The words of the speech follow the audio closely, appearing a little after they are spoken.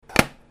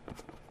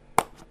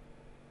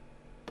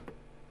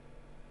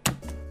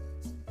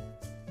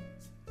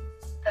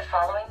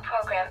following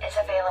program is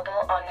available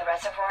on the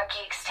Reservoir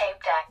Geeks tape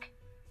deck.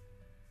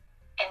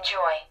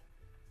 Enjoy.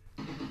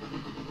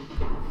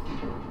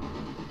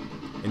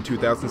 In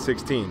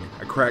 2016,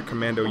 a crack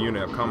commando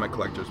unit of comic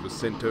collectors was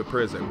sent to a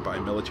prison by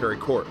a military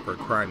court for a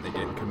crime they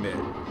didn't commit.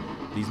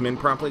 These men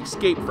promptly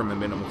escaped from a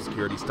minimum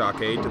security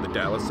stockade to the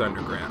Dallas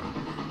Underground.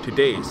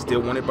 Today,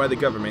 still wanted by the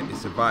government, they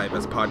survive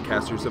as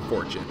podcasters of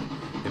fortune.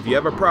 If you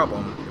have a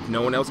problem, if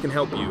no one else can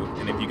help you,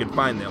 and if you can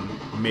find them,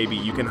 maybe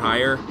you can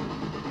hire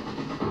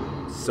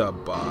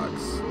Subbox.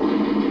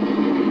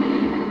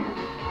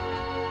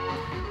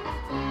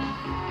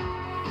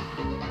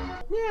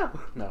 Yeah.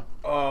 No.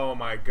 Oh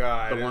my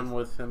god. The one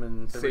with him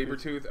and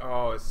Sabretooth?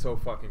 Oh, it's so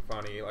fucking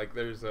funny. Like,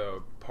 there's a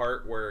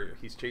part where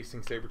he's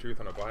chasing Sabretooth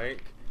on a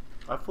bike.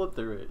 I flipped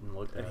through it and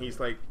looked at it. And he's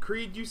like,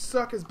 Creed, you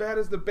suck as bad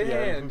as the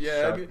band.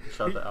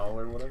 Shot the owl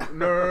or whatever.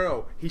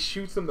 No. He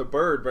shoots him the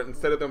bird, but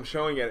instead of them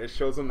showing it, it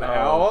shows him the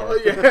owl.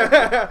 Okay.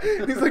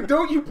 Yeah. He's like,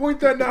 don't you point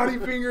that naughty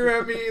finger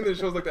at me. And then it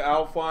shows like the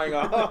owl flying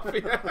off.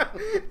 Yeah.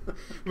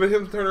 But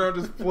him turn around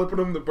just flipping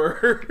him the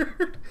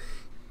bird.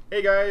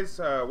 Hey guys,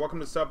 welcome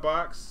to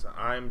Subbox.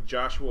 I'm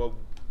Joshua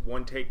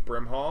One Take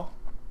Brimhall.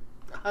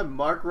 I'm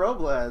Mark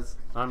Robles.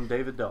 I'm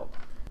David Delp.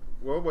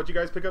 Well, what'd you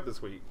guys pick up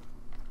this week?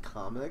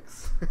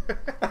 Comics.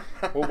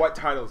 Well, what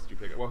titles did you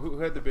pick up? Well, who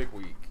had the big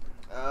week?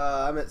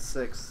 I'm at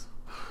 6.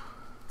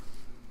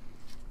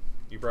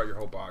 You brought your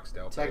whole box,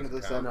 Delp.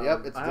 Technically 7. No,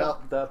 Yep, it's I Delp.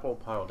 have that whole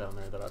pile down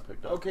there that I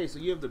picked up. Okay, so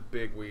you have the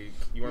big week.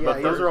 You want Yeah,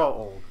 But those are all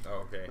old.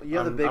 Oh, okay. You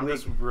have the big I'm week.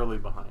 just really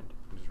behind.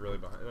 I'm just really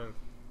behind.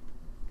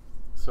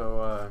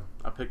 So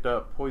I picked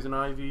up Poison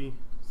Ivy,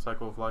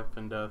 Cycle of Life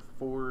and Death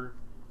 4,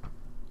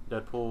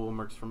 Deadpool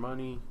Mercs for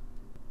Money,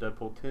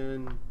 Deadpool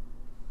 10,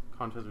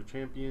 Contest of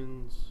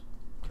Champions,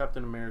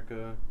 Captain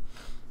America,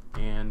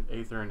 and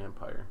Aether and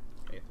Empire.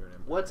 Aether and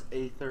Empire. What's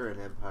Aether and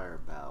Empire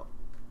about?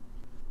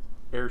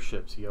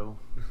 Airships, yo.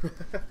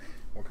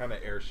 What kind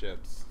of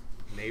airships?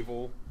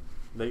 Naval?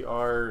 They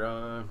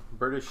are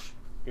British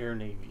Air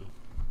Navy.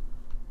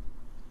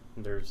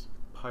 And there's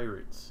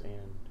pirates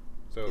and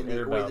So air Wait,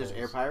 there's battles.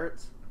 air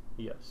pirates?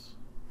 yes,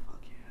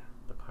 Fuck yeah.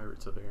 the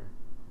Pirates of Air.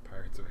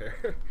 Pirates of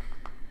Air.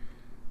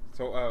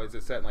 So, is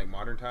it set in like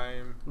modern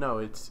time? No,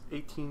 it's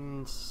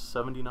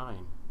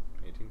 1879.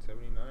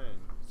 1879.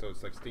 So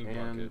it's like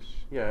And steampunkish.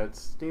 yeah,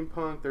 it's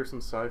steampunk. There's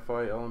some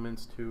sci-fi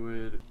elements to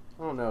it.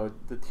 I don't know.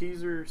 The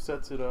teaser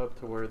sets it up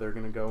to where they're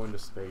gonna go into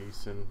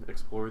space and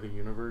explore the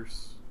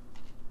universe.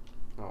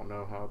 I don't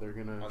know how they're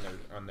gonna.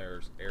 On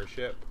their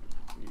airship.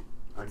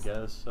 I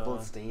guess. Full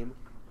of steam.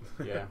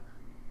 Yeah.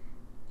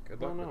 Good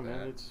I luck don't know, with man.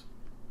 that.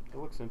 It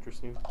looks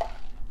interesting.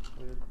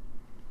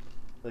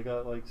 They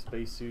got like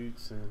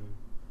spacesuits and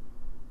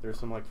there's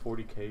some like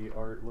 40K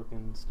art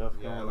looking stuff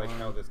Yeah, I going like on.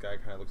 how this guy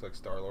kind of looks like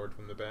Star-Lord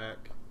from the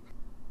back.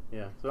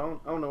 Yeah, so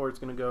I don't know where it's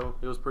gonna go.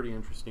 It was pretty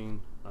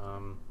interesting.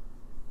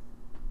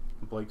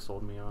 Blake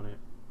sold me on it.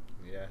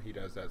 Yeah, he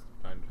does that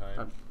time to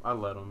time. I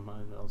let him.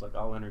 I was like,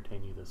 I'll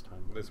entertain you this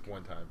time. This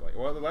one time, like,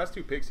 well, the last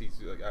two picks he's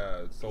like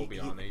sold me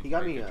on. He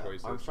got made me good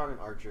choices. Armstrong and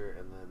Archer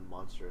and then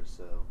Monsters,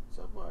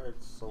 so far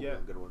it's sold me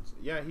on good ones.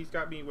 Yeah, he's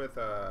got me with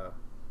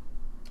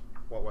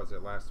what was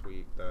it last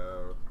week?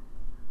 The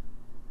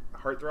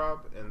Heartthrob,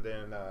 and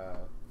then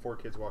 4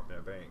 Kids Walking in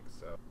a Bank.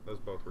 So those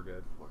both were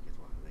good. 4 Kids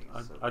Walking in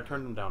a Bank. I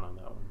turned him down on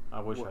that one.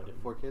 I wish I did.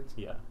 4 Kids?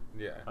 Yeah,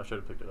 Yeah. I should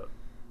have picked it up.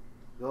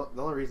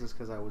 The only reason is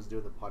because I was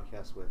doing the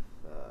podcast with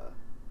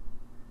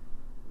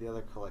the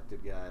other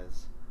collected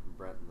guys,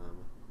 Brett and them,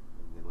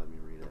 and they let me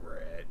read it.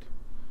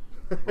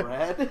 Brett.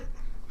 Bread?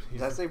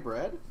 Did I say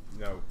bread?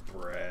 No,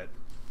 Brett.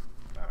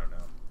 I don't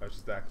know. I was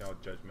just acting all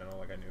judgmental,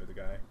 like I knew the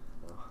guy.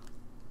 Oh.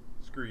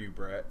 Screw you,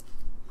 Brett.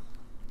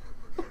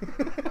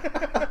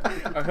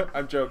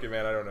 I'm joking,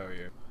 man. I don't know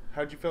you.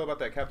 How'd you feel about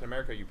that Captain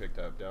America you picked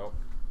up, Del?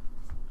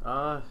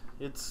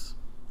 It's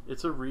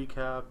a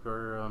recap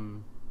or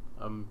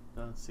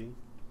see.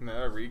 No,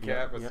 recap.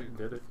 Yeah, let's see,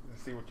 did it.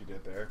 Let's see what you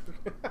did there.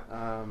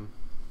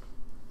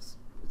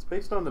 It's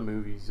based on the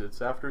movies.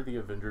 It's after the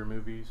Avenger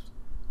movies.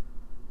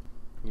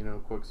 You know,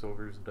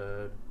 Quicksilver's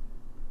dead.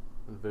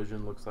 And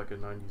Vision looks like a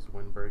 90s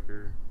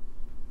windbreaker.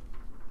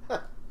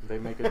 They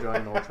make a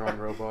giant Ultron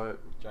robot.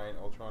 Giant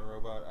Ultron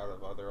robot out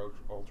of other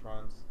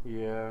Ultrons.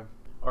 Yeah.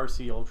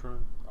 RC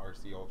Ultron.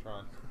 RC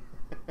Ultron.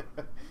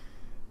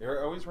 It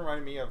always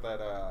reminded me of that,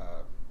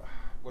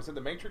 was it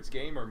the Matrix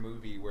game or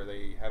movie where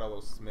they had all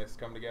those Smiths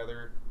come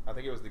together? I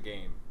think it was the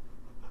game.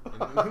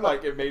 And,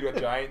 like, it made a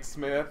giant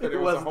Smith. And It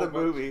was was a whole the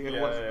movie. bunch.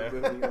 It was the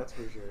movie, that's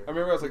for sure. I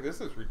remember I was like,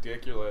 this is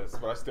ridiculous,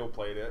 but I still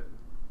played it.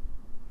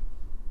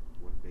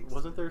 One big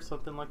Wasn't there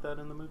something like that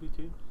in the movie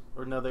too?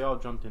 Or no, they all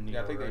jumped in Neo,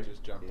 Yeah, I think right? they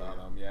just jumped on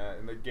them, yeah.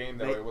 In the game,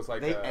 though, it was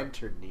like... They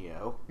entered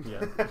Neo.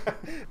 Yeah.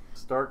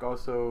 Stark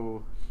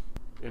also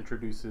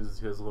introduces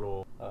his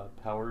little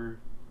power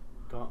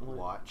gauntlet.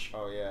 Watch.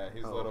 Oh, yeah,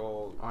 his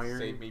little Iron.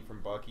 save me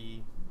from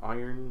Bucky.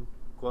 Iron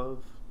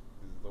glove.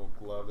 His little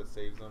glove that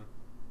saves him.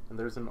 And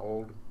there's an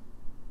old,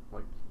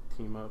 like,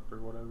 team up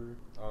or whatever.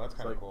 Oh, that's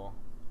It's kind of like cool.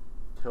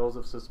 Tales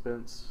of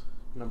Suspense,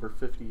 number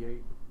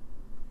 58.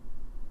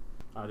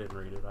 I didn't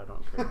read it. I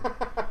don't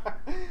care.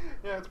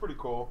 Yeah, it's pretty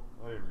cool.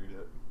 I didn't read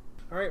it.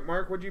 All right,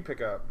 Mark, what'd you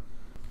pick up?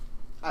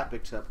 I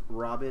picked up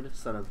Robin,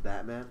 Son of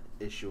Batman,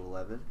 issue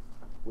 11,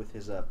 with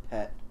his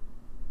pet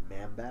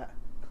man-bat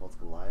called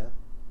Goliath.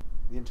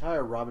 The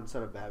entire Robin,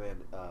 Son of Batman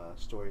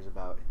story is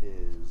about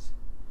his...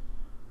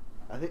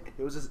 I think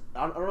it was his...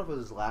 I don't know if it was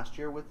his last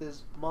year with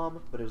his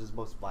mom, but it was his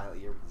most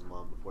violent year with his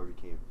mom before he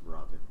became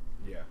Robin.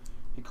 Yeah.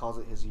 He calls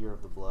it his year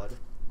of the blood.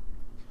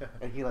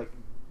 And he, like,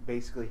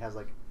 basically has,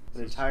 like,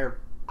 an entire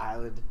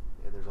island,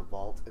 and there's a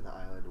vault in the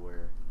island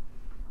where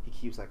he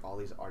keeps, like, all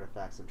these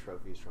artifacts and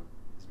trophies from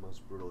his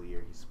most brutal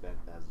year he spent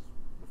as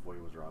before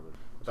he was Robin.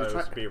 I thought it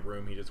was to be a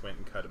room he just went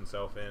and cut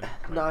himself in.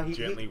 Like, No,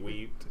 gently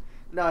weeped.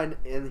 No,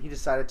 and he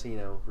decided to, you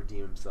know,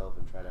 redeem himself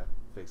and try to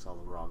fix all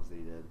the wrongs that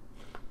he did.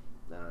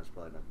 No, it's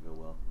probably not going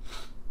to go well.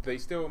 They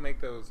still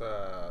make those,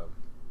 what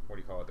do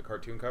you call it, the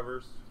cartoon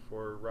covers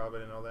for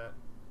Robin and all that?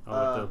 Oh,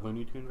 like the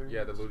Looney Tune variants?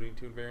 Yeah, the Looney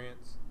Tune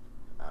variants.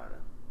 I don't know.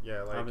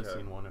 Yeah, like... I haven't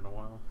seen one in a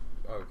while.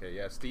 Okay,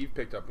 yeah, Steve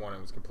picked up one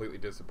and was completely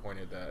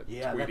disappointed that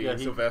Yeah, Tweety and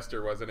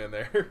Sylvester wasn't in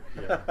there.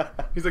 Yeah.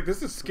 He's like,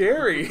 this is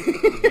scary.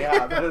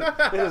 Yeah,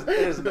 but it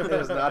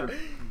is not a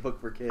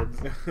book for kids.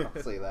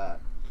 I'll say that.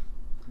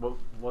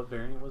 What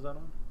variant was that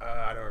on?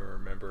 I don't even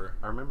remember.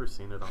 I remember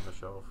seeing it on the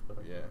shelf. But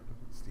Yeah,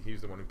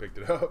 he's the one who picked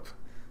it up.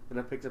 And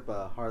I picked up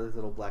Harley's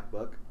Little Black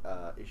Book,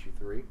 issue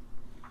 3.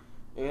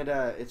 And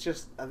it's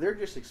just, they're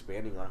just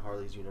expanding on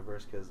Harley's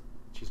universe because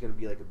she's going to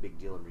be like a big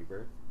deal in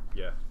Rebirth.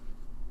 Yeah.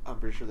 I'm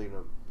pretty sure they're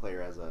going to play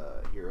her as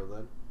a hero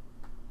then.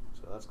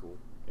 So that's cool.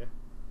 Yeah.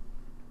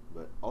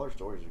 But all her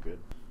stories are good.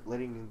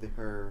 Letting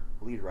her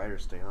lead writer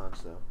stay on,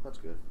 so that's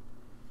good.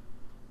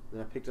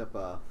 Then I picked up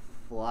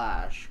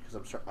Flash, because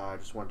I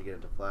just wanted to get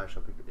into Flash.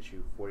 I picked up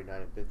issue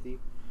 49 and 50.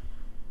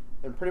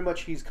 And pretty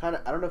much he's kind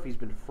of, I don't know if he's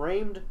been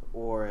framed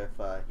or if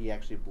he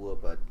actually blew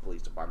up a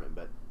police department,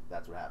 but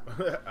that's what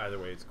happened. Either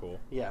way, it's cool.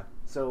 Yeah,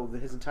 so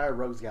his entire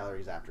rogues gallery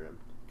is after him,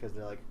 because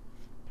they're like,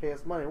 pay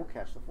us money, we'll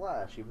catch the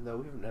Flash, even though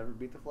we've never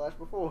beat the Flash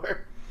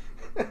before.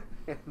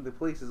 And the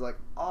police is like,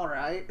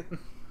 alright.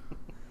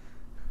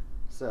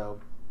 So,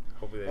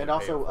 Hopefully they and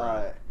didn't pay also,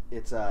 up front.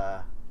 it's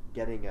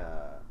getting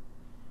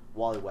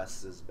Wally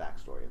West's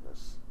backstory in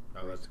this.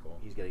 Oh, that's cool.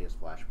 He's getting his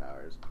Flash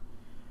powers.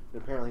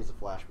 And apparently he's the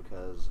Flash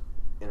because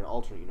in an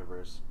alternate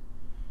universe,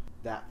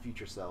 that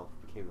future self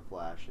became the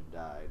Flash and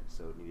died,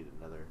 so it needed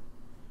another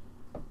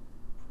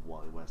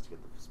Wally West to get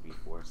the Speed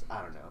Force.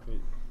 I don't know.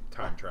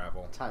 Time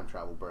travel. Time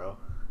travel, bro.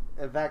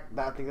 In fact,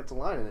 I think that's a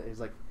line in it. He's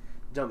like,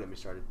 don't get me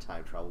started,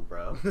 time travel,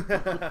 bro.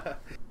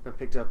 I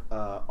picked up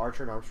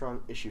Archer and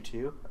Armstrong, issue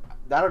 2.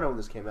 I don't know when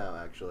this came out,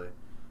 actually.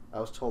 I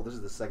was told this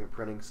is the second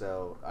printing,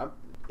 so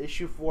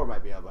issue 4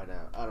 might be out by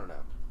now. I don't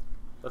know.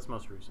 That's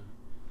most recent.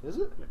 Is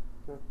it? Yeah.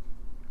 Well,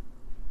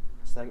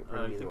 second I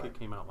printing think it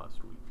came out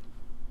last week.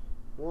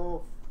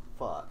 Well,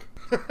 fuck.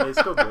 It's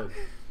still good.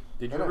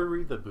 Did you I know. ever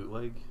read the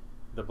bootleg?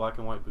 The black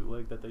and white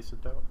bootleg that they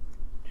sent out?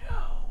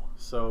 No.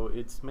 So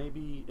it's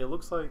it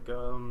looks like,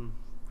 you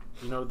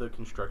know, the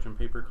construction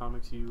paper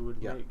comics you would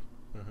Yeah. make?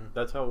 Mm-hmm.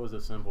 That's how it was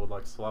assembled,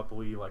 like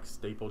sloppily, like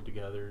stapled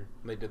together.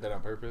 They did that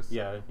on purpose?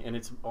 Yeah, and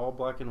it's all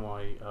black and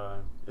white.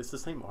 It's the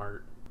same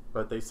art,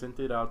 but they sent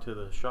it out to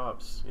the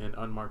shops in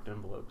unmarked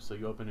envelopes. So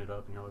you open it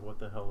up and you're like, what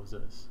the hell is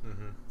this?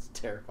 Mm-hmm. It's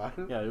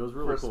terrifying. Yeah, it was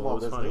really For a cool. small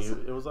It was funny.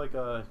 business. It was like,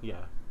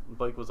 yeah.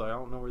 Blake was like, I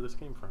don't know where this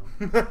came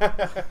from.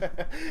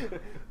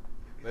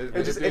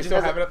 They just still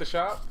has have a- it at the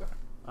shop?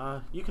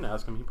 You can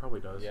ask him. He probably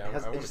does. Yeah. It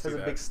I wanna just see has a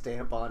that. big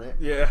stamp on it.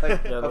 Yeah.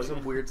 Like, Yeah, of like-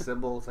 some weird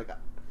symbol. It's like, I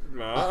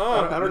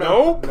don't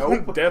know. Nope.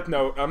 Nope. Death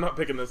Note. I'm not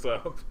picking this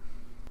up.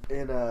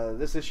 in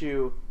this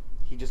issue,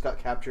 he just got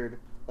captured.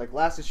 Like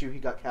last issue, he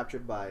got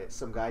captured by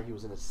some guy. He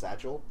was in a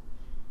satchel,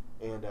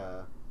 and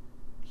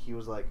he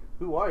was like,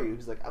 "Who are you?"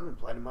 He's like, "I've been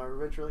planning my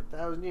revenge for like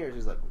 1,000 years."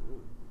 He's like,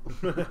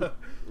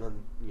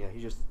 and yeah,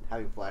 he's just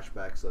having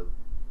flashbacks of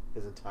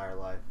his entire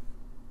life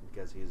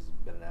because he's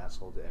been an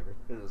asshole to everyone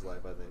in his life.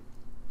 I think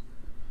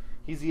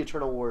he's the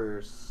Eternal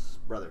Warrior's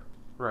brother.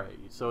 Right.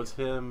 So it's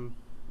him,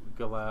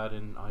 Galad,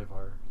 and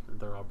Ivar.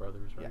 They're all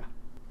brothers, right? Yeah.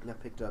 And I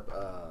picked up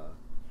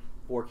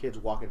 4 Kids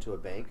Walk Into a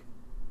Bank.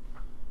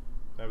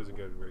 That was a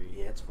good read.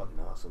 Yeah, it's fucking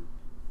awesome.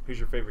 Who's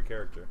your favorite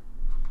character?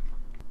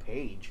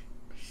 Paige.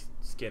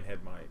 Skinhead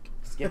Mike.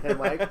 Skinhead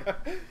Mike.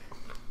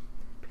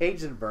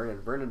 Paige and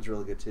Vernon. Vernon's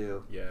really good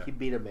too. Yeah. He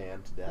beat a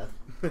man to death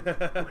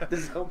with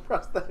his own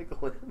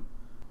prosthetic limb.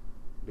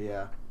 But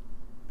yeah,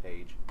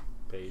 Paige.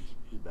 Paige.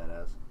 She's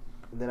badass.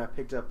 And then I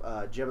picked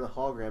up Gem of the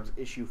Holograms,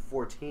 issue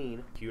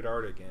 14. Cute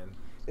art again.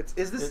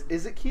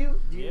 Is it cute?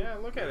 Yeah,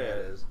 look at Yeah, it.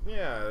 it is.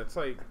 Yeah, it's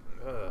like,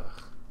 ugh.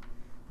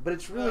 But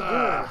it's really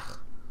Ugh.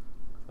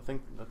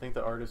 I think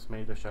the artist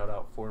made a shout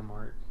out for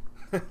Mark.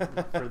 For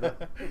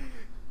the-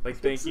 Like,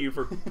 thank you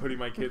for putting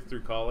my kids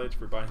through college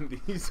for buying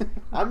these. good.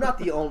 I'm not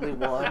the only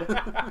one.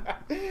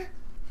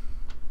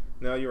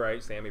 No, you're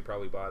right. Sammy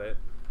probably bought it.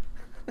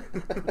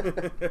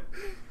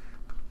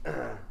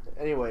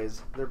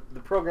 Anyways, the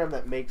program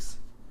that makes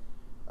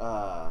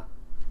I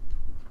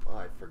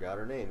forgot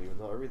her name, even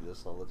though I read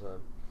this all the time.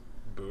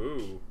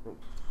 Boo.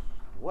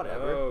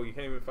 Whatever. Oh, you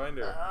can't even find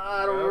her.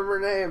 I don't remember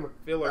her name.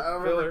 Filler.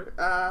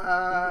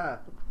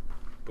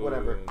 Boom,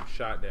 Whatever.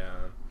 Shot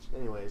down.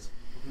 Anyways,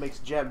 makes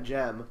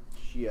Gem.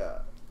 She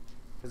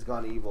has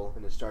gone evil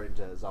and is starting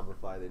to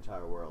zombify the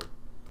entire world.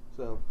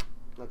 So,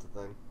 that's a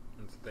thing.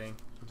 That's the thing.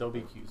 They'll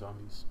be cute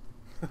zombies.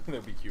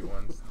 They'll be cute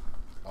ones.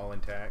 All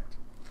intact.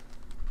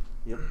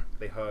 Yep.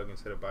 They hug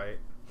instead of bite.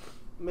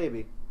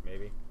 Maybe.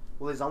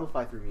 Well, they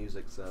zombify through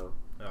music, so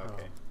Oh,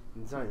 okay.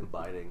 it's not even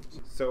biting.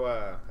 So,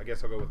 I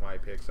guess I'll go with my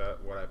picks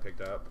up, what I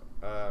picked up.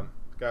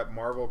 Got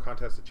Marvel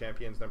Contest of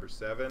Champions number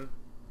 7.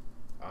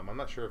 I'm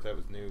not sure if that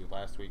was new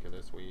last week or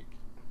this week.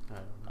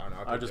 I don't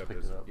know. I just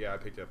picked it up. Yeah, I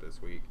picked it up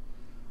this week.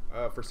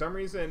 For some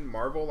reason,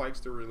 Marvel likes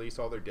to release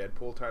all their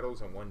Deadpool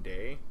titles in one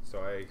day. So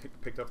I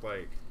picked up,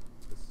 like,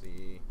 let's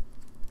see,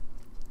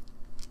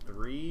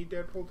 3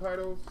 Deadpool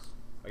titles.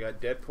 I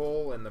got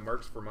Deadpool and the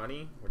Mercs for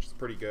Money, which is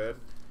pretty good.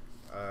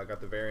 I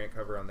got the variant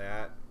cover on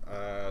that.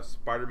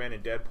 Spider-Man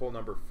and Deadpool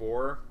number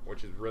 4,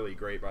 which is really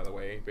great, by the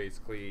way.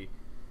 Basically,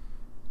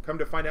 come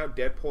to find out,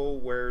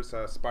 Deadpool wears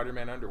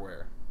Spider-Man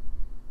underwear.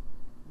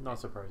 Not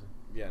surprising.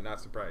 Yeah,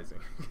 not surprising.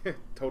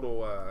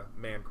 Total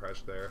man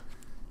crush there.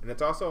 And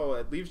it's also,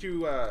 it leaves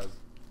you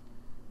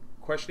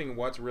questioning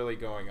what's really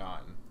going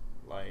on.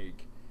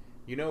 Like,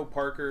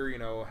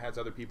 Parker, has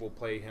other people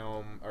play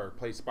him, or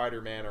play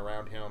Spider-Man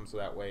around him, so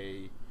that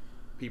way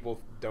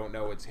people don't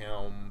know it's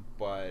him.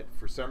 But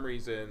for some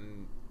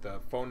reason, the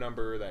phone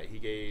number that he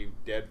gave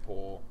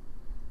Deadpool,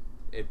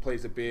 it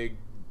plays a big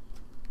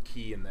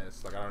key in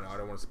this. Like, I don't know, I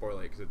don't want to spoil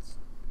it, because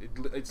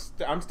it's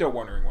I'm still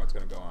wondering what's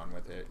going to go on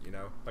with it,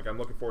 Like, I'm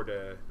looking forward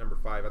to number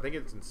 5. I think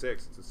it's in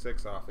 6. It's a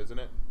 6 off, isn't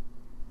it?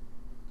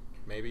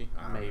 Maybe?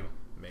 I don't know.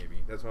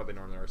 Maybe. That's what they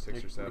normally are,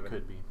 6 or 7. It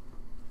could be.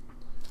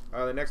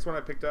 The next one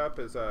I picked up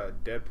is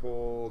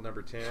Deadpool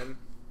number 10.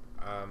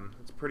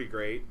 It's pretty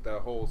great. The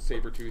whole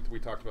Sabretooth, we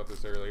talked about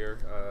this earlier.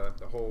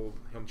 The whole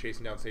him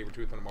chasing down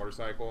Sabretooth on a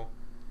motorcycle.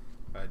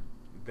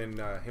 Then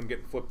him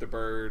getting flipped the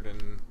bird,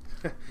 and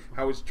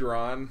how it's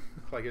drawn.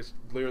 Like, it's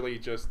literally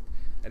just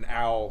an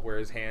owl where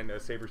his hand,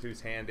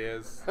 Sabretooth's hand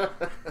is.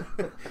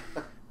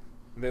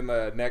 Then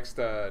the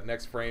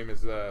next frame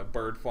is the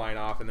bird flying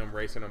off and them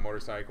racing a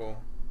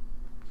motorcycle.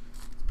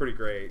 It's pretty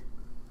great.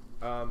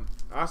 I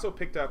also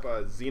picked up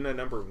Xena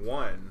number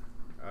 1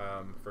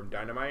 from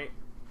Dynamite.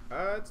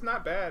 It's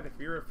not bad if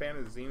you're a fan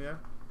of Xena.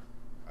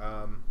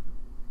 I'm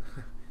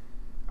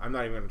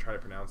not even going to try to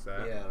pronounce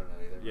that. Yeah, I don't know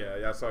either.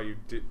 Yeah, I saw you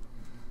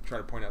try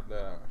to point out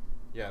the...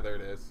 Yeah, there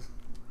it is.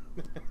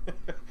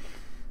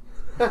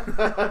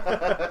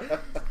 I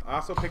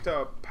also picked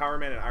up Power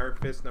Man and Iron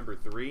Fist number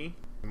 3.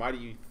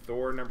 Mighty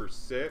Thor number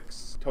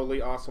 6.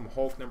 Totally Awesome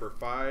Hulk number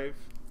 5.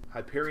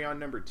 Hyperion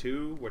number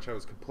 2, which I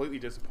was completely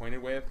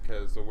disappointed with,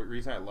 because the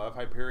reason I love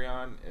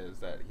Hyperion is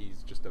that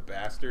he's just a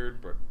bastard,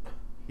 but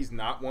he's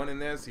not one in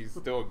this. He's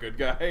still a good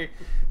guy,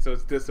 so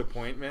it's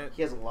disappointment.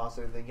 He hasn't lost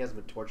anything. He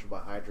hasn't been tortured by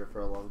Hydra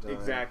for a long time.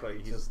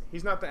 Exactly.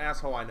 He's not the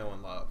asshole I know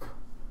and love.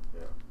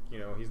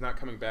 Yeah. He's not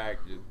coming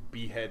back to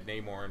behead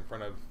Namor in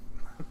front of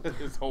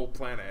his whole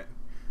planet.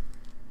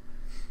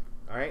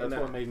 All right.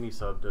 That's what made me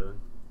sub to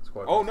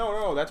Squad. Oh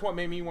no, that's what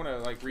made me want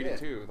to read it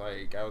too.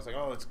 Like, I was like,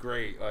 oh, that's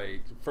great.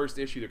 Like, first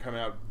issue, they're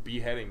coming out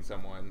beheading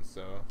someone.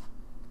 So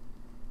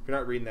if you're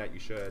not reading that, you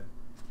should.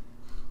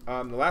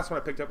 The last one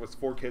I picked up was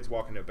 4 Kids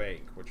Walking to a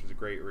Bank, which was a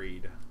great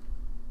read.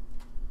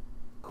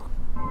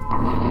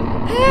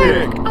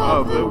 Pick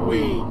of the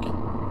week.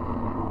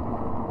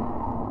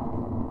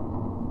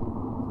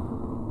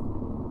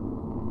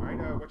 All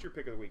right, what's your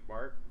pick of the week,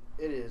 Mark?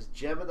 It is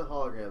Gem and the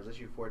Holograms,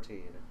 issue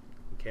 14.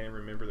 Can't even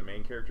remember the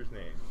main character's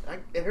name.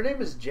 Her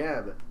name is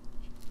Gem.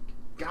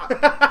 God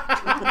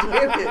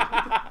damn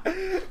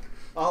it!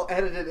 I'll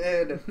edit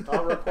it in.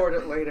 I'll record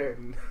it later.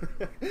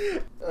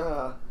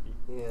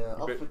 Yeah,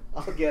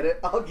 I'll get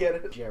it.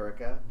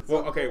 Jerica.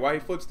 Well, okay, while he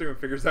flips through and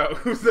figures out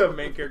who the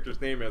main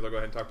character's name is, I'll go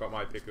ahead and talk about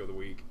my pick of the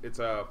week. It's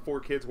 4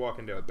 Kids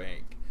Walking to a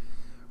Bank.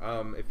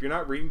 If you're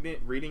not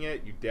reading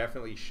it, you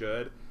definitely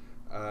should.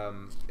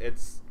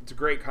 It's a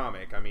great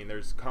comic. I mean,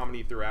 there's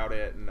comedy throughout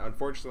it, and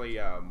unfortunately,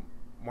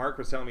 Mark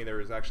was telling me there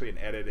was actually an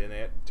edit in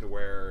it to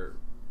where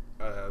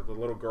the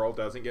little girl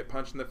doesn't get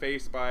punched in the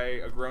face by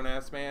a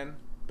grown-ass man.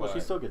 Well, she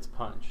still gets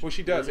punched. Well,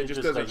 she does. It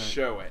just doesn't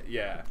show it.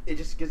 Yeah. It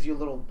just gives you a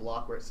little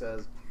block where it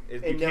says,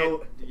 in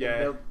no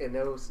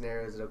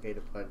scenario is it okay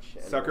to punch.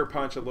 Sucker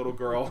punch a little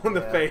girl in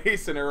the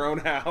face in her own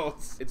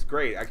house. It's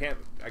great. I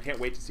can't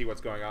wait to see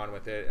what's going on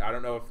with it. I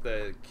don't know if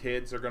the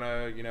kids are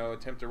gonna,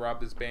 attempt to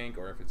rob this bank,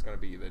 or if it's gonna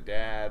be the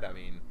dad. I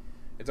mean,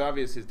 it's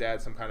obvious his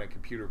dad's some kind of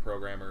computer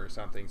programmer or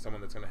something,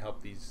 someone that's gonna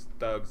help these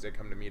thugs that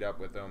come to meet up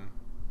with them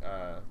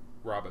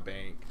rob a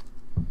bank.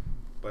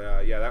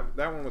 But yeah,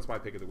 that one was my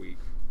pick of the week.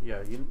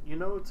 Yeah,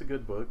 it's a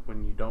good book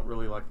when you don't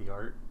really like the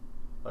art.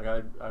 Like,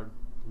 I'm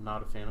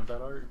not a fan of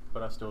that art,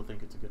 but I still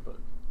think it's a good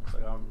book. It's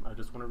like, I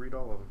just want to read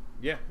all of them.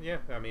 Yeah.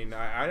 I mean,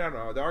 I don't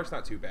know. The art's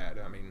not too bad.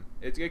 I mean,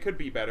 it could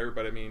be better,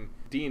 but I mean,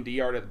 D&D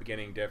art at the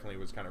beginning definitely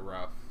was kind of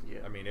rough. Yeah.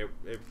 I mean, it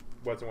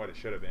wasn't what it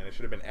should have been. It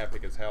should have been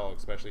epic as hell,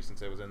 especially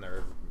since it was in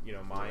their,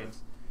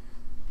 minds.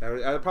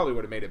 That probably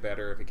would have made it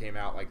better if it came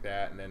out like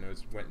that and then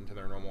went into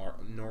their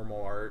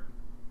normal art.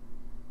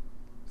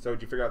 So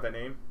did you figure out that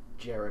name?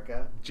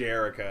 Jerica.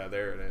 Jerica,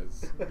 there it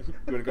is. You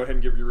want to go ahead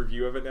and give your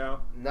review of it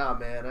now? Nah,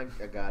 man,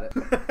 I got it.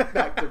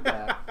 Back to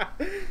back.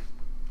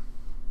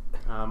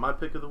 My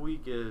pick of the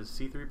week is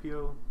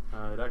C-3PO.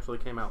 It actually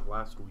came out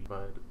last week,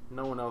 but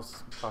no one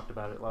else talked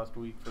about it last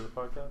week for the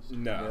podcast.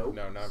 No,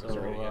 not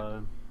reading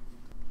it.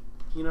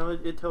 You know,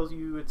 it tells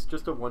you, it's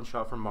just a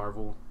one-shot from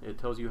Marvel. It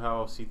tells you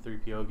how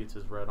C-3PO gets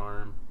his red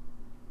arm.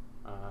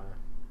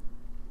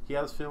 He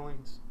has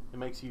feelings. It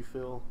makes you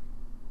feel.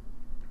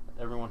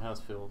 Everyone has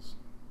feels.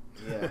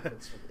 Yeah,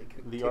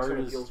 the art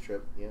is Phil's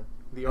trip. Yeah,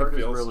 the art is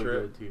Phil's really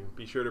trip. good too.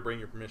 Be sure to bring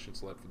your permission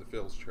slip for the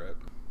Phil's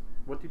trip.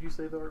 What did you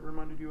say the art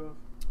reminded you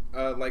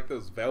of? Like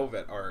those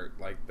velvet art,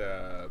 like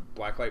the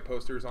blacklight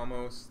posters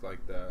almost. Like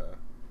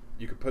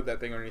you could put that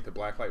thing underneath a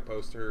blacklight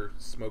poster,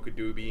 smoke a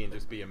doobie, and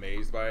just be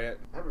amazed by it.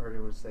 I haven't heard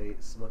anyone say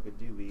smoke a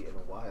doobie in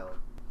a while.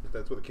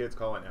 That's what the kids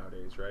call it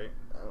nowadays, right?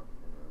 I don't know.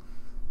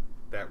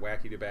 That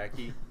wacky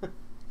tobacco.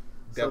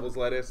 Devil's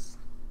lettuce.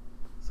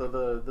 So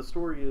the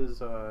story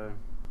is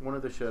one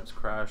of the ships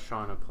crashed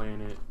on a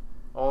planet.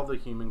 All the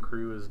human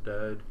crew is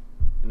dead,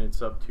 and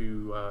it's up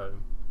to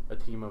a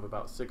team of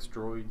about 6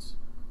 droids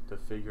to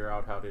figure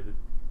out how to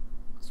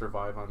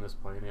survive on this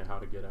planet, how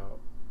to get out.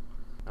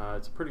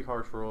 It's a pretty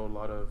harsh world, a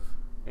lot of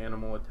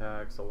animal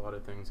attacks, a lot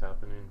of things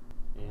happening,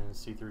 and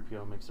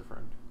C-3PO makes a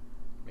friend.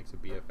 Makes a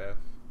BFF.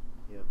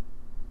 Yep.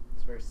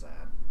 It's very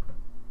sad.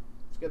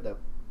 It's good though.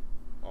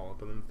 All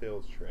up in them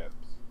Phil's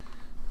trips.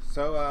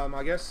 So,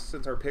 I guess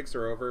since our picks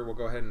are over, we'll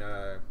go ahead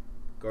and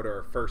go to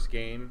our first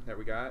game that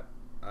we got.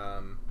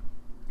 I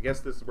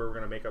guess this is where we're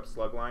going to make up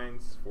slug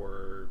lines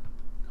for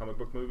comic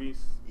book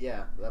movies.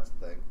 Yeah, that's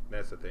the thing.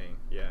 That's the thing,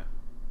 yeah.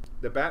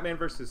 The Batman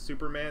versus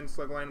Superman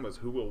slug line was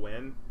who will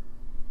win.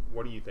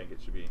 What do you think it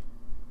should be?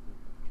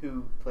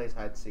 Who plays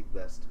hide and seek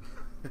best?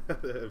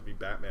 It would be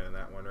Batman in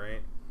that one,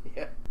 right?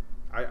 Yeah.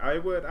 I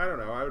don't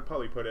know, I would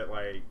probably put it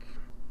like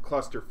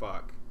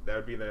clusterfuck. That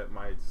would be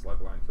my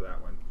slug line for that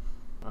one.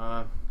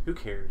 Who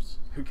cares?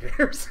 Who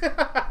cares?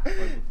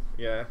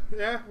 Yeah,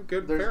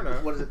 good, fair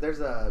enough. What is it? There's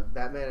a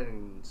Batman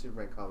and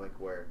Superman comic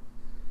where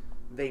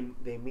they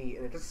meet,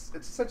 and it's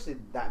essentially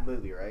that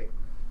movie, right?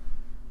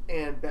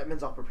 And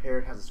Batman's all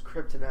prepared, has his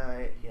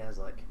kryptonite. He has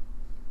like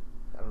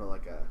a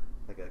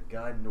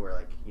gun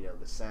where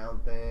the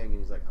sound thing, and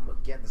he's like, I'm gonna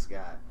get this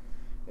guy.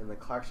 And then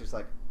Clark's just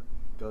like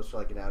goes for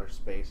like an outer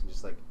space and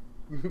just like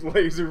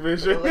laser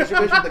vision. Laser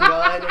vision with the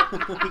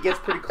gun. He gets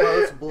pretty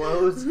close,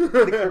 blows the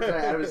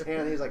kryptonite out of his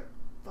hand, and he's like,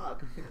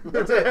 fuck.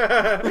 That's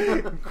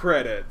it.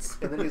 Credits.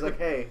 And then he's like,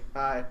 hey,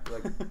 hi.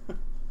 Like,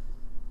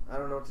 I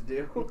don't know what to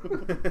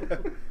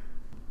do.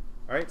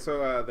 Alright,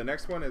 so the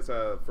next one is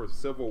for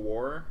Civil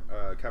War,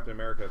 Captain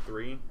America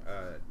 3.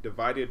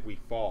 Divided we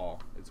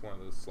fall. It's one of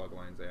those slug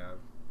lines they have.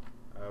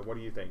 What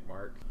do you think,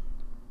 Mark?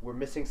 We're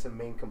missing some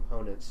main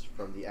components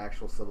from the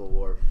actual Civil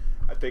War.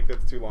 I think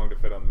that's too long to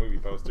fit on the movie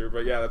poster,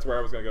 but yeah, that's where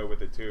I was going to go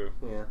with it too.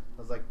 Yeah,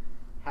 I was like,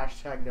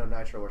 hashtag no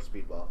nitro or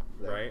speedball.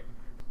 There. Right?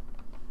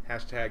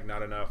 Hashtag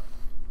not enough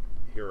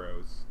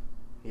heroes.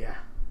 Yeah.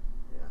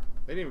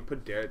 They didn't even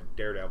put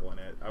Daredevil in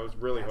it. I was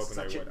really hoping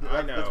they would.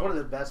 I know. That's one of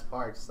the best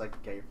parts,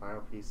 like, get your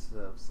final piece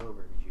of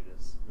silver,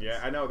 Judas. Yeah,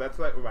 I know. That's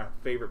like my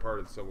favorite part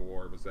of the Civil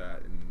War was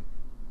that. And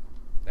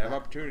they have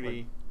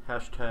opportunity.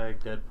 Like,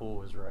 hashtag Deadpool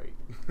was right.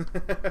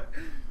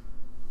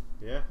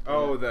 Yeah.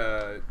 Oh,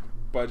 the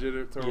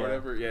budget or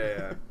whatever?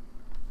 Yeah.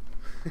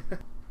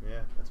 Yeah.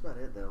 That's about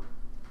it, though.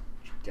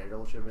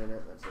 Daredevil should have been in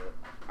it. That's it.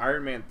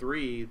 Iron Man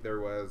 3, there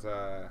was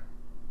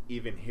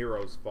Even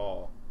Heroes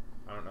Fall.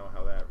 I don't know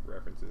how that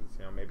references.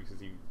 Maybe because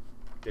he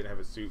didn't have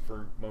a suit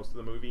for most of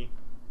the movie.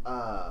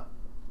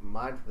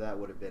 Mine for that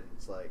would have been,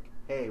 it's like,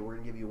 hey, we're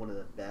going to give you one of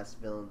the best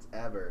villains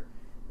ever,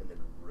 and then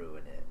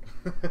ruin it.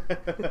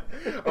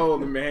 Oh,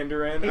 the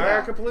Mandarin? Yeah.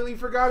 I completely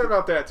forgot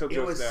about that till just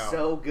now. It was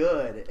so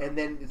good. And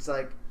then it's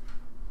like,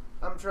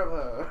 I'm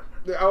Trevor.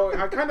 Oh,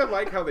 I kind of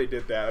like how they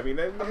did that. I mean,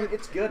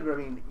 it's good, but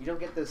you don't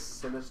get this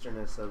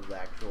sinisterness of the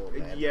actual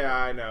Mandarin. Yeah,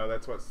 I know.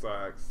 That's what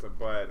sucks.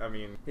 But, I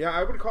mean, yeah,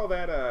 I would call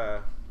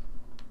that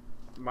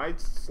my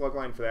slug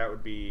line for that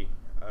would be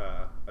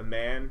a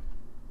man,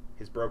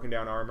 his broken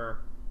down armor,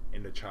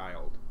 and a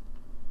child.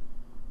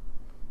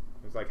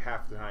 It was like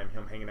half the time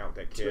him hanging out with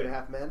that kid.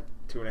 2.5 Men?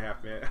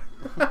 2.5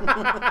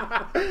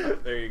 Men.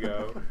 There you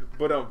go.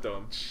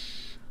 Ba-dum-dum.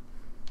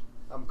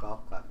 I'm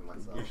golf clapping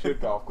myself. You should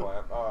golf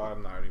clap. Oh,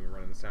 I'm not even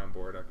running the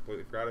soundboard. I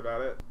completely forgot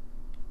about it.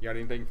 You got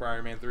anything for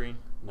Iron Man 3?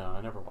 No,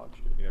 I never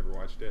watched it. You never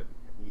watched it?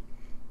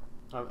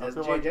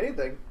 Doesn't change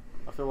anything.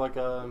 I feel like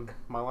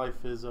my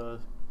life is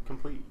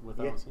complete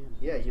without seeing it.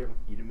 Yeah, you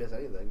didn't miss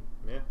anything.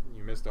 Yeah,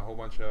 you missed a whole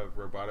bunch of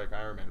robotic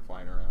Iron Men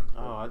flying around.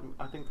 Oh,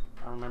 I think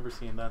I remember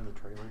seeing that in the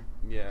trailer.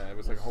 Yeah, it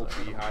was like a whole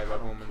beehive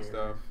of them and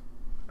stuff.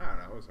 I don't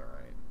know, it was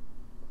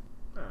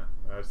alright.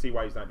 I see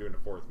why he's not doing a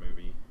 4th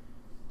movie.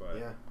 But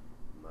yeah,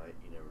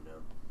 you never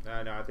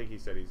know. No, I think he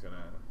said he's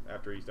gonna,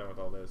 after he's done with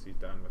all this, he's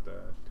done with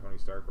the Tony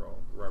Stark role,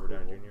 Robert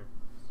Downey Jr.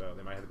 So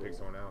they might have to pick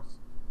someone else.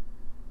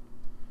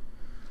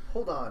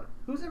 Hold on.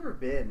 Who's ever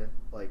been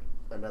like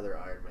another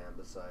Iron Man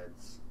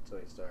besides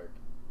Tony Stark?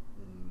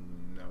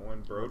 No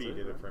one. Brody That's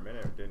it, did it right? for a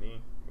minute, didn't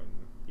he? When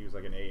he was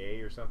like an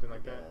AA or something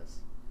like that. Yes.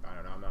 I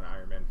don't know. I'm not an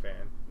Iron Man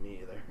fan. Me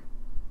either.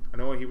 I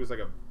know he was like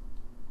a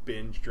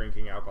binge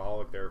drinking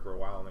alcoholic there for a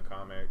while in the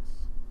comics,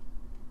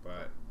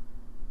 but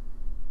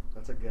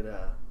That's a good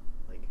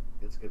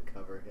it's a good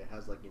cover. It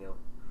has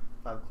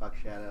 5 o'clock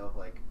shadow,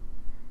 like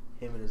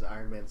him in his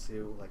Iron Man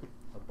suit, like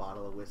a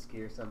bottle of whiskey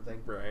or something,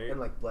 right,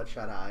 and like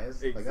bloodshot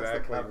eyes. exactly. Like,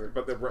 that's the cover.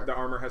 But the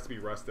armor has to be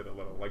rusted a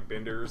little, like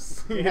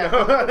Bender's. You Yeah.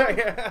 know,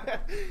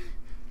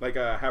 like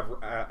have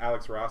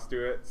Alex Ross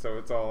do it, so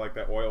it's all like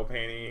that oil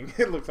painting.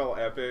 It looks all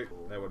epic.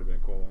 Cool. That would have been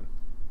a cool one.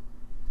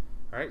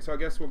 All right, so I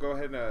guess we'll go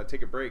ahead and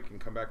take a break and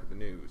come back with the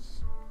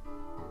news.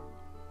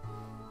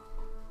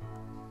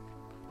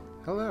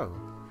 Hello.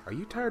 Are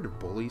you tired of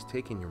bullies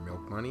taking your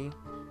milk money?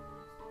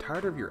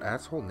 Tired of your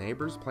asshole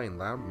neighbors playing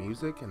loud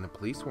music and the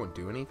police won't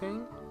do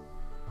anything?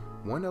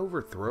 Want to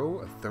overthrow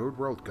a third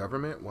world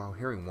government while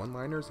hearing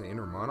one-liners and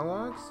inner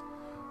monologues?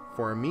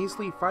 For a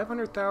measly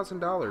 $500,000,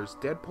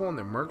 Deadpool and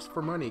the Mercs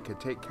for Money could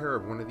take care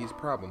of one of these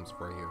problems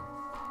for you.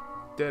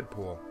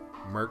 Deadpool,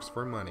 Mercs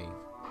for Money.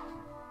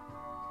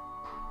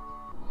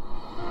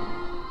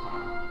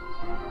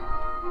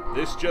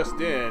 This just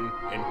in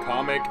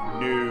comic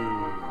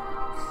news.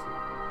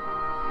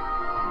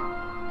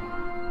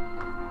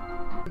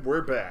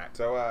 We're back.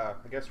 So I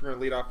guess we're going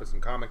to lead off with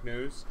some comic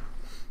news.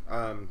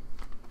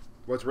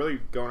 What's really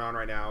going on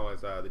right now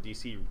is the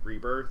DC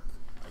Rebirth.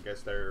 I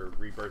guess they're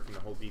rebirthing the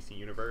whole DC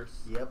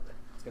universe. Yep,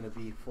 it's gonna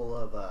be full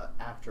of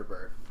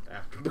afterbirth.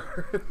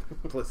 Afterbirth.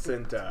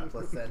 Placenta.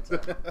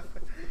 Placenta.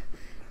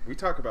 We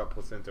talk about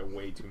placenta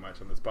way too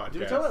much on this podcast.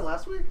 Did we talk about it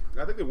last week?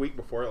 I think the week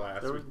before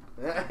last.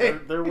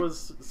 There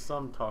was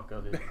some talk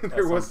of it.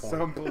 There was point.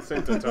 some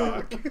placenta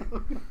talk.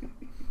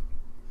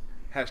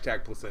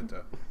 Hashtag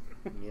placenta.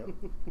 Yep.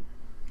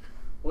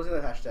 What was the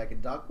other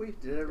hashtag? Dogqueef?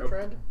 Did it ever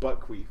trend?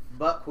 Buttqueef.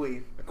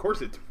 Buttqueef. Of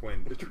course it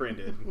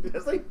trended.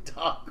 It's like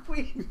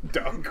dogqueef.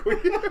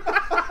 Dogqueef.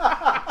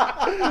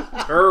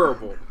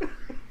 Terrible.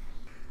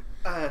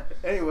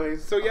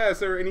 Anyways. So yeah, is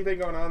there anything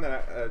going on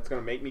that it's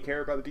going to make me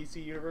care about the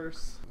DC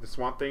universe? The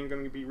Swamp Thing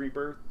going to be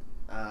rebirthed?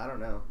 I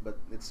don't know, but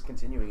it's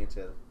continuing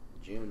into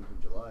June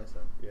and July, so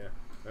Yeah,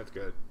 that's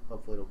good.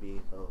 hopefully it'll be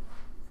a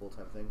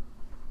full-time thing.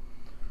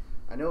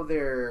 I know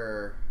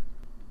they're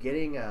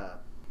getting a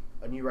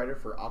new writer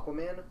for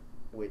Aquaman,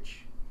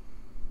 which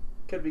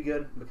could be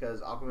good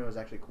because Aquaman was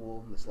actually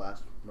cool in this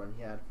last run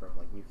he had from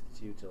like New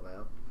 52 till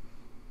now,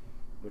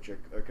 which or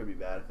could be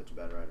bad if it's a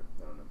bad writer.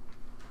 I don't know.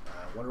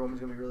 Wonder Woman's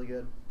gonna be really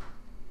good.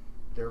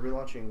 They're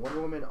relaunching Wonder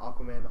Woman,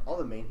 Aquaman, all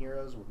the main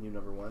heroes with new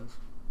number ones.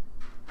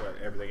 But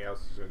everything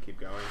else is going to keep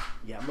going?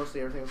 Yeah,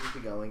 mostly everything else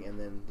will be going, and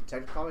then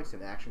Detective Comics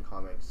and Action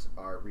Comics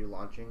are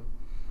relaunching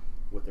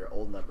with their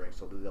old numbering,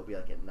 so they'll be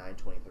like at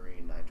 923,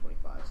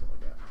 925, something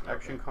like that.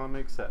 Action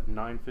Comics at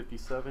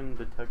 9:57,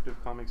 Detective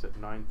Comics at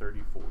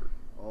 9:34.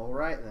 All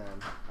right then,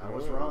 I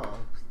was Oh.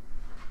 wrong.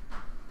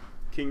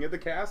 King of the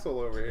castle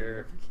over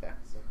here. Yeah,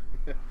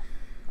 so.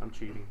 I'm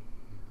cheating.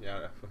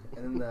 Yeah.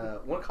 And then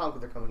the one comic that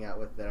they're coming out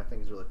with that I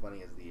think is really funny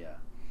is the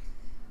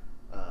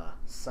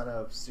Son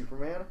of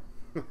Superman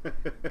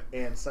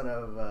and Son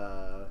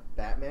of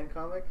Batman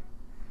comic,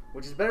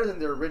 which is better than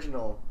the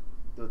original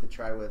that they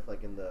tried with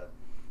like in the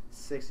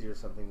 60s or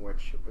something,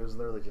 which it was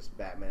literally just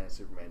Batman and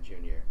Superman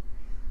Jr.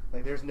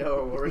 Like there's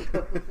no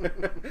original.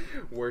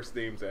 Worst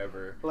names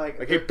ever.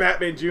 Like hey,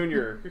 Batman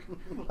Jr.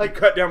 Like- you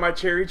cut down my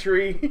cherry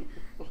tree.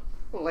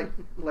 like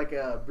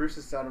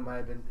Bruce's son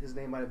his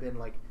name might have been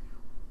like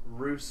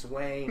Bruce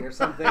Wayne or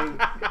something.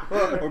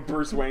 Or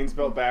Bruce Wayne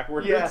spelled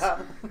backwards. Yeah.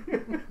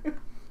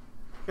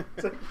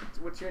 It's like,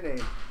 what's your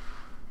name?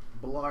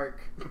 Blark.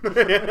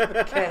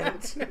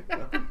 Kent.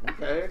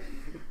 Okay.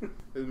 It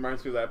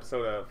reminds me of the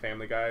episode of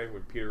Family Guy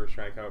when Peter was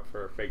trying to come up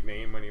for a fake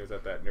name when he was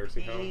at that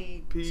nursing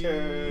home.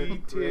 Peter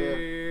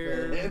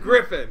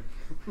Griffin.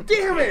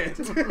 Damn it!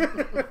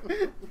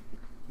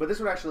 But this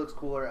one actually looks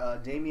cooler.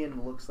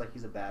 Damien looks like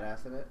he's a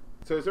badass in it.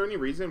 So is there any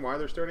reason why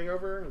they're starting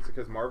over? Is it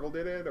because Marvel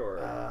did it, or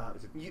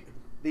is it...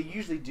 They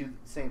usually do the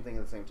same thing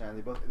at the same time.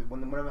 They both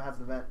when one of them has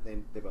an event,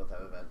 they both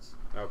have events.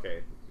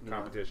 Okay, You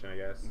competition, I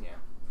guess. Yeah.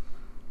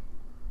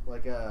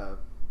 Like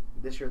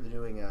this year they're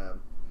doing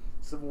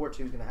Civil War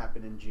 2 is going to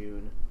happen in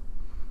June,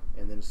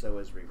 and then so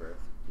is Rebirth.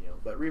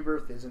 But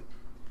Rebirth isn't.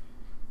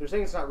 They're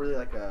saying it's not really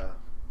like a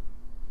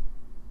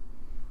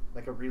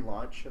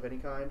relaunch of any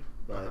kind,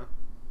 but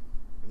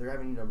they're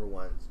having new number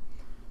ones.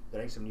 They're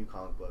having some new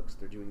comic books.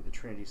 They're doing the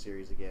Trinity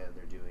series again.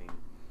 They're doing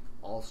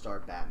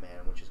All-Star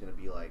Batman, which is going to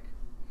be like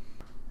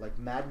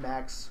Mad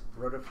Max,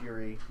 Road of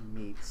Fury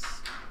meets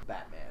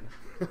Batman.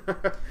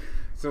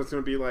 So it's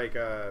going to be like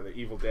the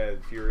Evil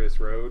Dead Furious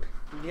Road.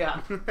 Yeah.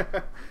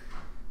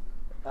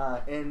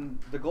 And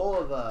the goal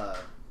of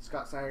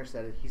Scott Snyder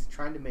said he's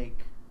trying to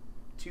make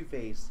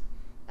Two-Face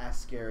as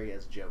scary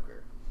as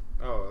Joker.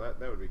 Oh,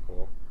 that would be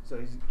cool.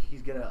 So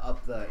he's gonna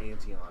up the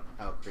ante on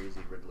how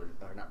crazy Riddler,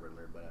 or not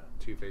Riddler, but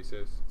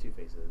Two-Faces.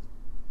 Two-Face is.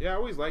 Yeah, I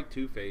always liked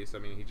Two-Face. I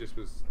mean, he just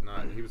was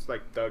not... He was,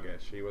 like,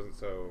 thuggish. He wasn't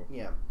so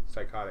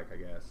psychotic, I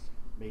guess.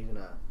 But he's going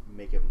to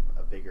make him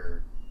a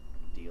bigger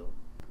deal.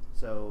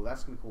 So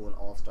that's going to be cool in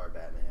All-Star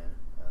Batman.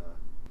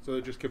 So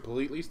they're just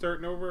completely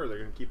starting over, or they're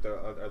going to keep the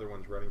other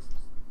ones running?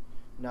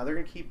 No, they're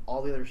going to keep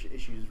all the other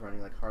issues running,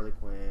 like Harley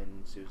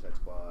Quinn, Suicide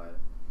Squad,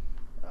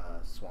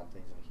 Swamp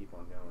Thing's going to keep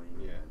on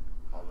going. Yeah. And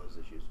all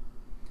those issues.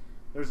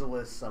 There's a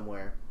list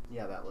somewhere.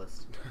 Yeah, that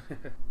list.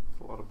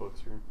 A lot of books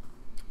here.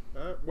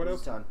 What else?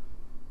 It's done.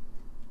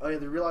 Oh yeah,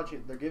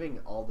 they're giving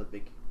all the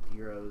big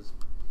heroes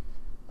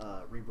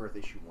Rebirth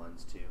issue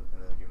 1s too,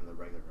 and then they're giving the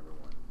regular number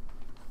 1.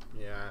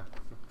 Yeah.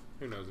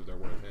 Who knows if they're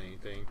worth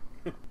anything.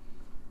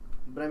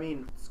 But I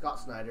mean, Scott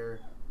Snyder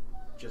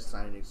just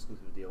signed an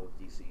exclusive deal with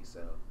DC,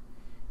 so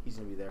he's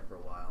gonna be there for a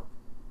while.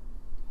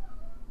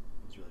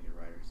 He's a really good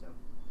writer, so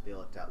they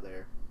lucked out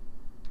there.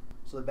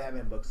 So the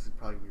Batman books is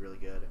probably gonna be really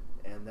good,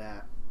 and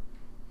that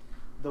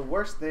the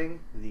worst thing,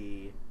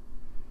 the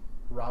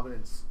Robin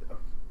and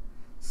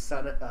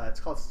Son, it's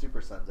called Super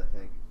Sons, I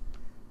think.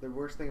 The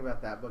worst thing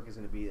about that book is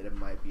going to be that it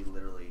might be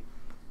literally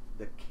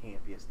the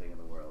campiest thing in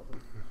the world.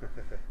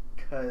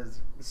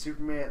 Because the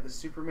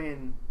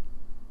Superman,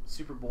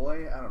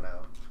 Superboy, I don't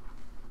know.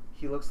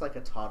 He looks like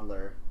a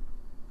toddler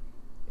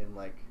in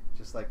like,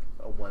 just like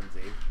a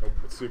onesie.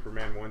 A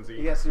Superman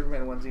onesie? Yeah,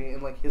 Superman onesie,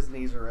 and like his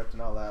knees are ripped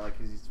and all that, like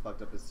cause he's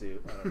fucked up his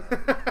suit. I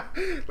don't know.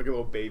 Like a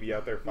little baby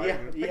out there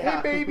fighting. Yeah.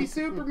 Like, hey baby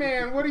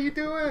Superman, what are you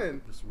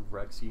doing? Just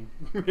wrecks you.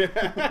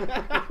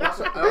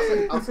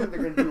 I also think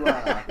they're gonna do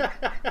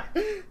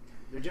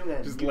they're doing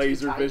a just new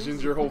laser Teen Titans.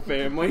 visions your whole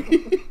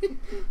family.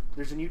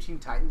 There's a new Teen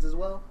Titans as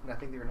well, and I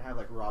think they're gonna have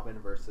like Robin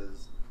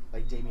versus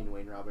like Damian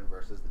Wayne Robin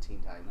versus the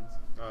Teen Titans.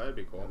 Oh, that'd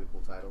be cool. That'd be a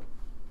cool title.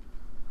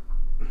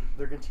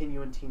 They're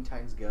continuing Teen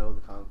Titans Go,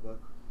 the comic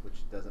book,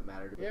 which doesn't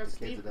matter to Yeah, the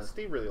kids. It does.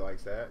 Steve really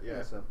likes that.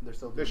 Yeah, So they're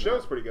still doing the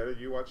show's that. pretty good. Did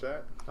you watch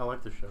that? I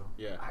like the show.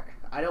 Yeah.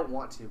 I don't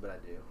want to, but I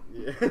do.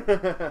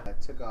 Yeah. I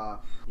took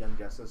off Young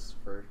Justice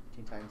for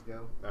Teen Titans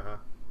Go, Uh-huh.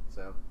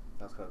 so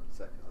I was kind of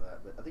upset because of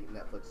that. But I think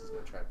Netflix is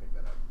going to try to pick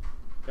that up.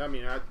 Yeah, I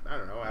mean, I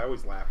don't know. I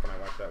always laugh when I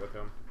watch that with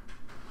him.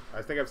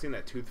 I think I've seen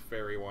that Tooth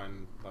Fairy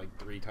one like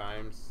 3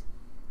 times.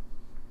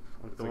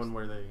 Like the one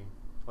where they,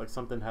 like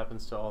something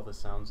happens to all the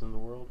sounds in the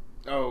world.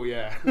 Oh,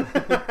 yeah.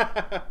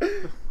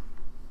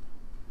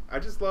 I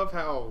just love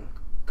how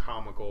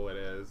comical it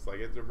is. Like,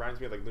 it reminds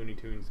me of like Looney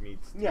Tunes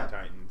meets Teen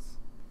Titans.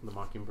 The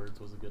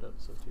Mockingbirds was a good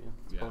episode too.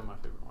 It's probably my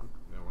favorite one.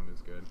 That one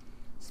is good.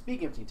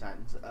 Speaking of Teen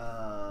Titans,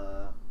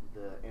 the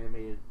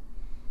animated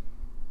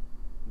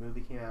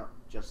movie came out,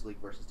 Justice League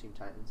versus Teen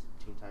Titans,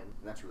 and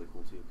that's really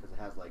cool too because it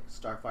has like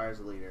Starfire as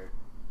the leader,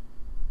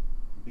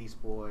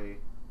 Beast Boy,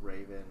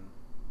 Raven,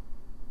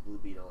 Blue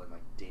Beetle, and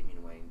like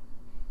Damian Wayne,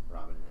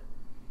 Robin in it.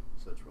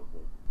 So it's real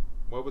cool.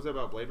 What was it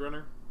about Blade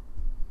Runner?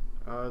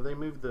 They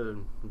moved the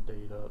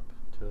date up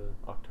to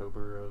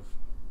October of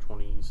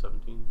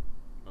 2017.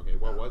 Okay,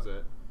 what was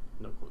it?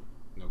 No clue.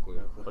 No clue.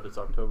 But it's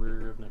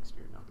October of next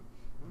year now.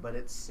 But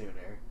it's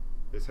sooner.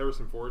 Is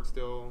Harrison Ford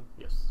still?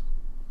 Yes.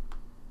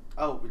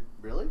 Oh,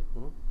 really?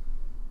 Mm-hmm.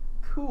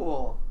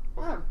 Cool.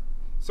 Okay.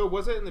 So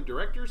was it in the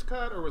director's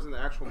cut or was it in the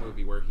actual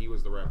movie where he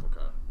was the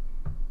replica?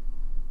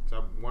 So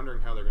I'm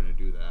wondering how they're going to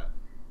do that.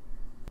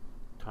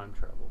 Time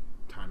travel.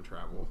 Time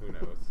travel, who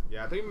knows?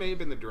 Yeah, I think it may have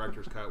been the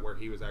director's cut where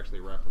he was actually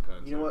a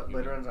replica. You know what?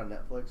 Blade Runner's on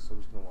Netflix, so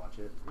I'm just going to watch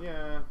it.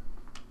 Yeah.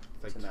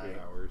 It's like Tonight. 2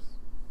 hours.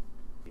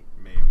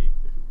 Maybe.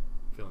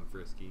 Feeling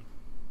frisky.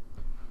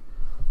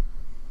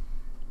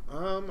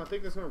 I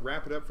think that's going to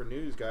wrap it up for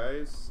news,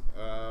 guys.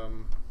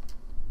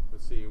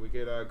 Let's see. We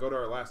could go to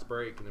our last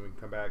break, and then we can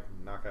come back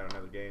and knock out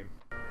another game.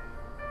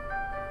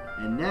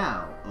 And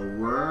now, a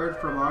word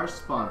from our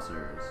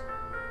sponsors.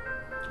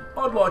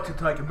 I'd like to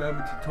take a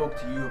moment to talk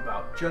to you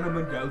about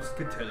Gentleman Goes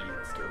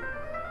Cotillion School.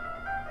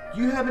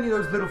 Do you have any of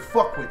those little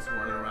fuckwits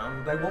running around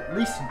and they won't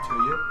listen to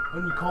you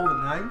when you call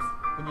their names,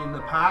 when you're in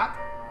the park?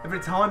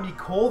 Every time you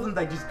call them,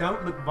 they just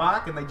don't look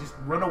back and they just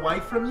run away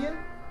from you?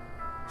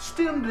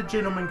 Steal them to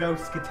Gentleman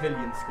Goes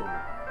Cotillion School.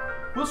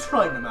 We'll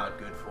straighten them out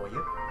good for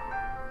you.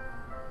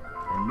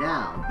 And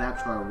now,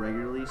 back to our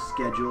regularly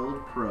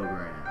scheduled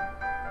program.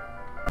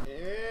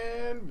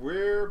 And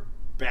we're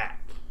back.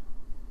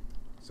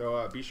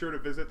 So be sure to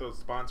visit those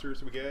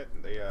sponsors we get.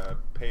 They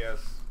pay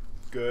us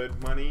good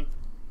money.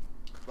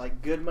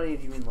 Like, good money,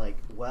 do you mean like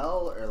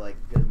well, or like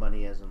good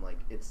money as in like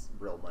it's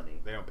real money?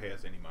 They don't pay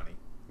us any money.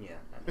 Yeah,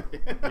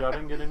 I know. Y'all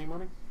didn't get any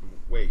money?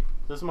 Wait.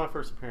 This is my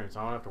first appearance.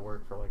 I don't have to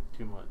work for like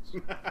 2 months.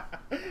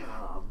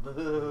 Oh,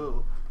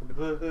 boo.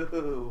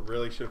 Boo.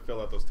 Really should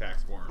fill out those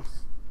tax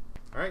forms.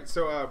 Alright,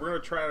 so we're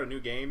going to try out a new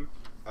game.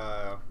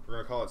 We're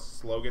going to call it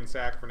Slogan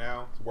Sack for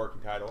now. It's a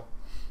working title.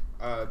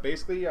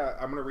 Basically, I'm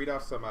going to read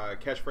off some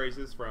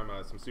catchphrases from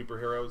some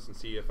superheroes and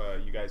see if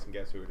you guys can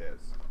guess who it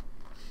is.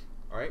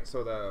 Alright,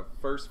 so the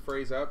first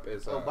phrase up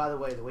is... Oh, by the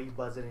way, the way you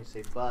buzz in, you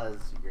say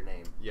buzz, your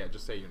name. Yeah,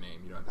 just say your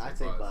name. You don't have I to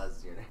say say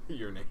buzz, your name.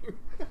 Your name.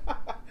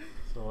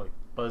 So like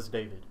Buzz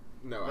David.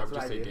 No, I That's would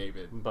what just I say do.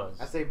 David. Buzz.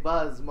 I say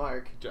buzz,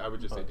 Mark. I would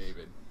just say Buzz.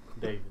 David.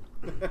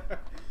 David.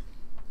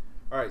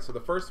 All right, so the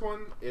first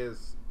one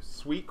is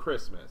Sweet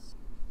Christmas.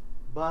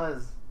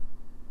 Buzz.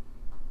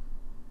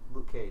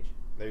 Luke Cage.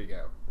 There you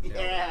go.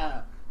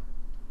 Yeah.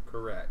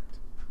 Correct.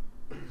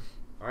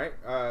 All right,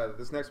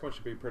 this next one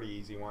should be a pretty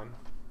easy one.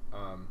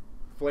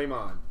 Flame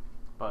On.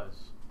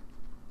 Buzz.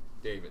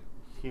 David.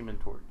 Human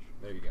Torch.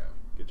 There you go.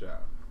 Good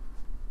job.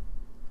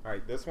 All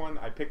right, this one,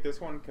 I picked this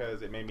one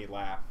because it made me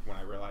laugh when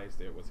I realized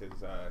it was his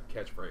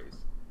catchphrase.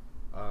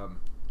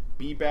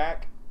 Be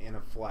back in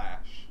a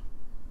flash.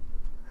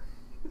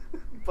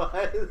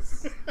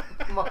 Buzz.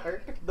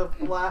 Mark the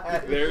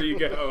Flash. There you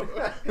go.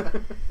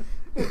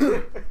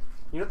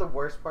 You know what the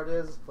worst part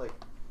is? Like,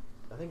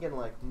 I think in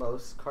like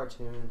most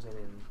cartoons and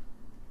in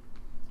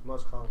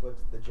most comic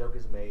books, the joke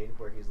is made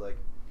where he's like,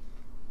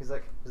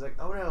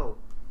 oh no,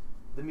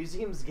 the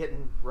museum's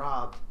getting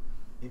robbed.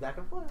 Be back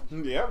in Flash.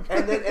 Yep.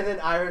 And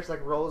then Iris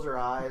like rolls her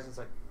eyes. And it's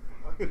like,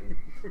 fucking,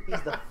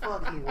 he's the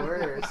fucking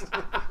worst.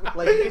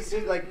 Like you can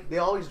see, like they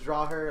always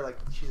draw her like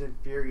she's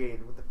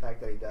infuriated with the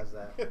fact that he does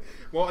that.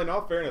 Well, in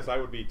all fairness, I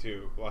would be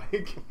too.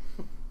 Like,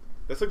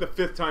 that's like the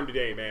 5th time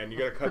today, man. You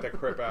gotta cut that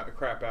crap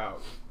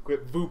out.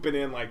 Quit vooping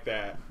in like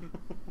that.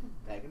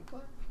 Back in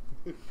Flash.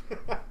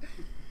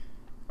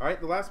 All right,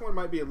 the last one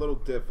might be a little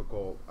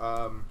difficult.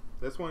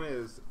 This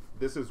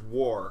is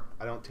War.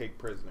 I don't take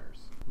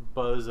prisoners.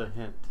 Buzz a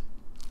hint.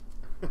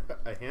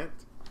 A hint?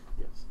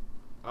 Yes.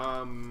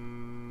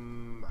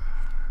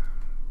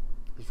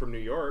 He's from New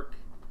York.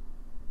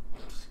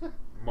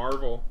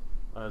 Marvel.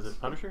 Is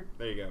it Punisher?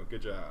 There you go.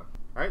 Good job.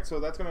 All right, so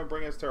that's going to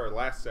bring us to our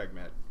last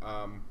segment.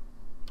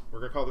 We're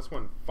going to call this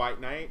one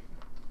Fight Night.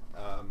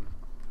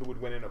 Who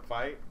would win in a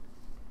fight?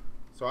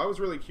 So I was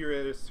really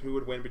curious who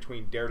would win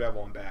between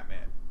Daredevil and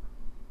Batman.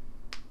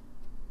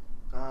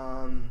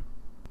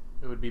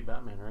 It would be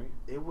Batman, right?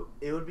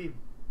 It would be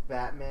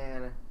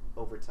Batman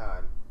over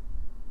time.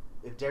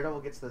 If Daredevil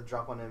gets the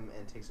drop on him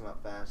and takes him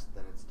out fast,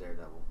 then it's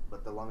Daredevil.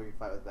 But the longer you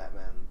fight with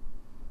Batman,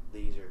 the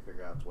easier to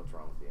figure out what's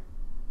wrong with you.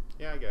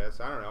 Yeah, I guess.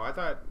 I don't know.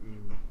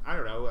 I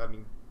don't know. I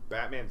mean,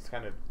 Batman's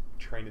kind of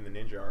trained in the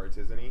ninja arts,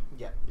 isn't he?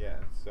 Yeah. Yeah,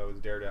 so is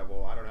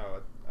Daredevil. I don't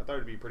know. I thought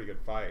it'd be a pretty good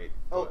fight.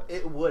 Oh, but...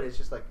 it would. It's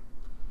just like,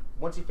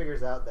 once he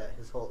figures out that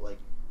his whole, like,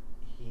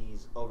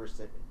 he's all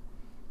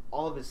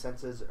of his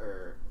senses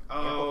are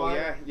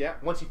amplified. yeah.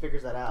 Once he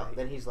figures that out,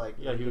 then he's like...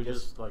 Yeah, he would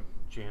just like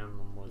jam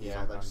them with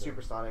yeah, like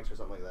supersonics or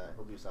something like that.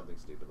 He'll do something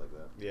stupid like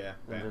that. Yeah,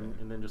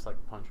 and then just like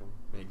punch him.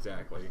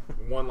 Exactly.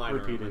 One liner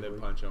and Repeatedly. then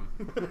punch him.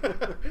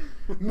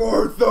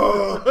 Martha!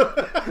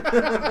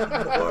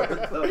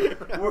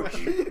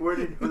 Martha! Where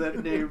did you know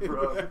that name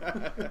from?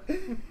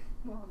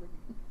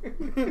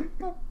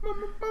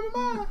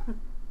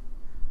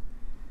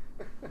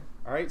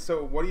 All right,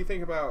 so what do you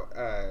think about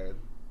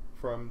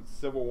from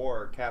Civil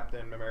War,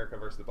 Captain America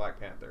versus the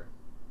Black Panther?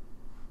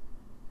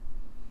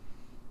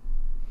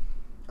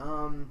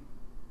 I'll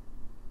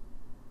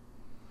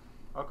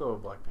go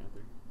with Black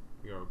Panther.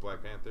 You go with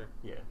Black Panther?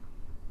 Yeah.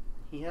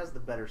 He has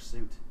the better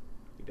suit.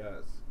 He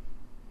does.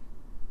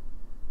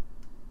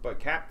 But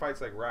Cap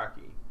fights like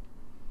Rocky.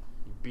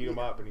 You beat him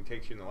up and he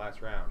takes you in the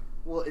last round.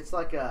 Well, it's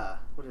like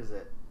what is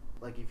it?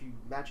 Like if you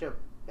match up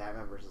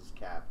Batman versus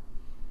Cap,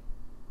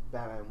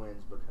 Batman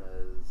wins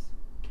because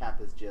Cap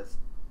is just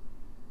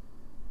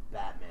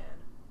Batman.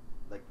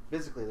 Like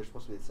physically, they're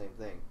supposed to be the same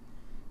thing.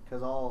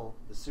 Because all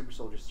the super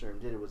soldier serum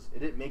did it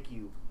didn't make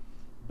you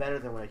better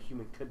than what a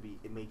human could be.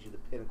 It made you the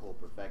pinnacle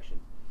of perfection,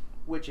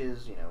 which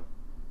is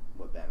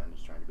what Batman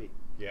is trying to be.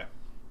 Yeah.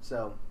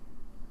 So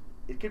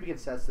it could be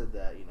contested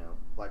that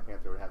Black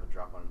Panther would have a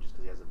drop on him just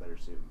because he has a better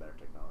suit and better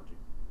technology.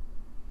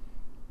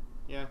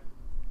 Yeah,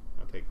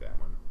 I'll take that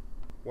one.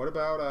 What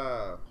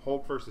about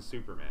Hulk versus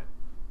Superman?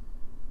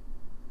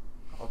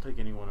 I'll take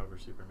anyone over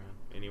Superman.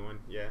 Anyone?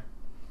 Yeah.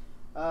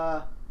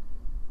 I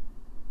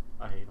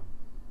hate him.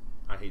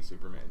 I hate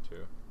Superman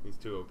too. He's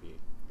too OP.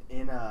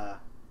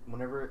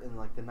 Whenever in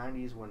like the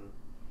 90s when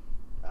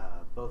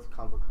both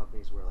comic book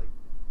companies were like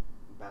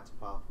about to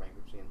file for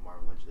bankruptcy and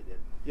Marvel eventually did.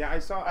 Yeah, I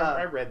saw.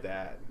 I read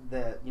that.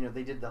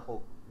 They did the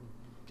whole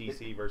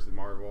DC versus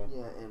Marvel.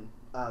 Yeah,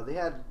 and they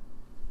had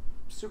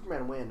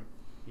Superman win.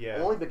 Yeah.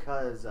 Only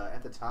because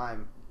at the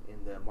time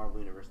in the Marvel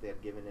universe they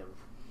had given him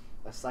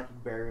a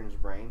psychic barrier in his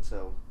brain,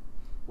 so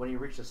when he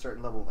reached a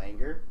certain level of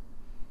anger,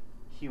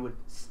 he would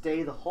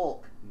stay the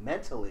Hulk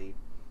mentally,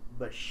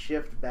 but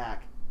shift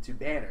back to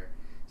Banner.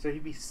 So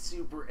he'd be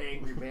super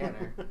angry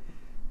Banner.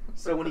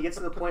 So when he gets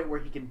to the point where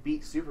he can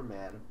beat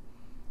Superman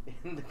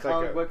in the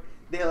comic book,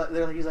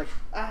 he's like,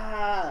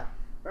 ah,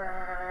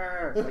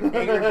 argh, like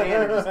angry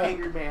Banner, just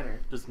angry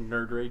Banner. Just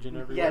nerd raging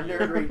everywhere. Yeah,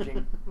 nerd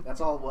raging.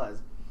 That's all it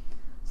was.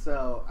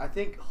 So I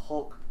think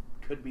Hulk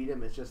could beat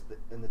him. It's just that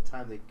in the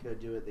time they could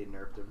do it, they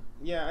nerfed him.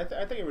 Yeah,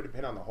 I think it would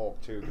depend on the Hulk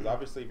too, because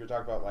obviously if you're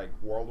talking about like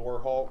World War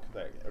Hulk,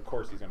 of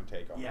course he's going to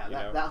take him. Yeah,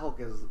 that Hulk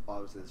is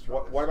obviously the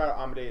strongest. What about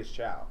Amadeus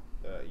Chow?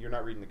 You're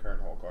not reading the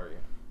current Hulk, are you?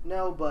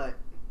 No, but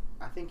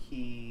I think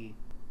in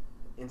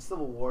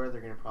Civil War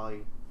they're going to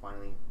probably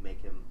finally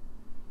make him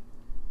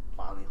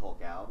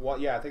Hulk out. Well,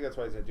 yeah, I think that's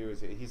what he's going to do.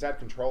 Is he's had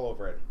control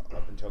over it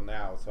up until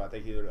now, so I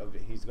think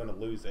he's going to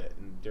lose it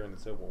during the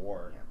Civil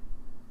War. Yeah.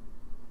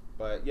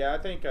 But yeah, I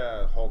think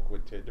Hulk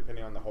would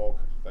depending on the Hulk.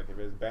 Like if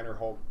it's Banner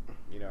Hulk,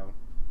 Yeah.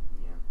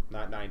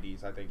 not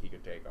 90s, I think he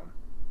could take him.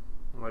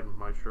 Like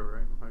Maestro,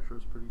 right?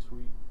 Maestro's pretty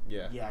sweet.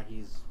 Yeah. Yeah,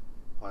 he's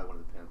probably one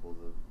of the pinnacles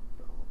of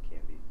the Hulk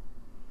can be.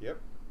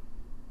 Yep.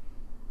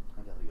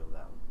 I'd definitely go with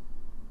that one.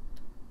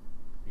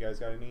 You guys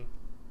got any?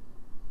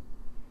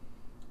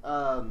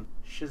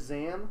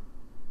 Shazam.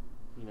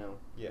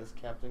 Yeah. This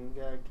Captain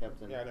guy,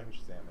 Captain. Yeah, I know who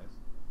Shazam is.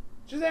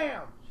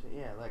 Shazam!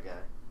 Yeah, that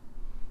guy.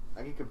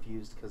 I get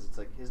confused because it's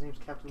like his name's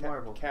Captain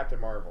Marvel. Captain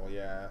Marvel,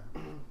 yeah.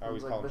 I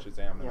always call him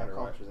Shazam no matter I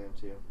call what. him Shazam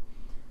too.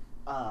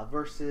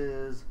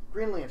 Versus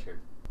Green Lantern.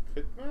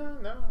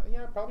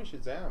 Probably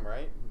Shazam,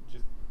 right?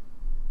 Just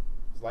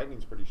his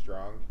lightning's pretty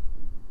strong.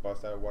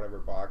 Bust out whatever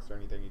box or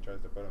anything he tries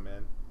to put him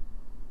in.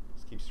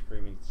 Just keep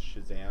screaming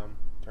Shazam,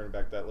 turning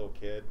back that little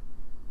kid.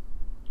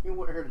 You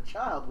wouldn't hurt a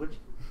child, would you?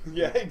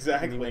 Yeah,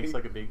 exactly. And he makes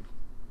like a big,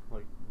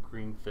 like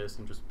green fist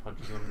and just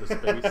punches him into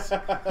space.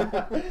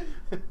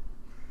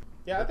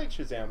 Yeah, I think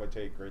Shazam would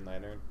take Green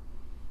Lantern.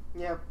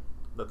 Yeah.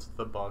 That's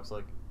the box.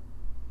 Like,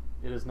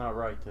 it is not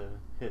right to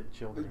hit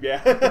children.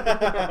 Yeah.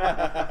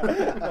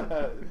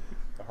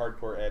 A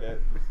hardcore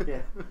edit.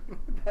 Yeah.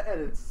 That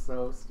edit's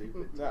so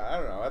stupid. No, I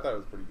don't know. I thought it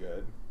was pretty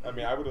good. I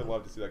mean, I would have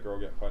loved to see that girl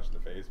get punched in the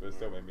face, but it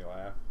still made me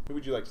laugh. Who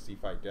would you like to see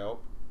fight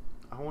Delp?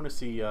 I want to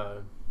see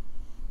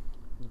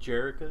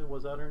Jerica.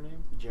 Was that her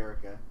name?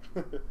 Jerica.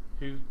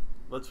 Who?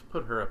 Let's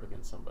put her up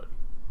against somebody.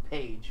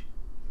 Paige.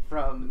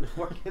 From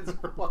Four Kids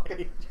Are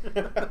Walking.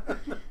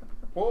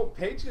 Well,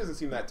 Paige doesn't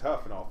seem that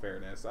tough, in all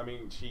fairness. I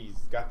mean, she's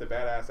got the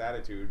badass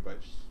attitude, but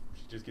she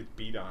just gets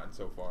beat on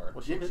so far.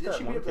 Well, Did hit she that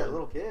beat one up that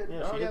little kid?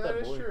 Yeah, Oh, she yeah, hit that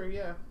that is boy. true,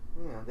 yeah.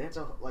 Yeah, they had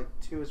to, like,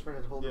 two of his friends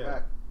had to hold her Yeah.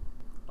 back.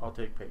 I'll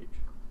take Paige.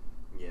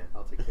 Yeah,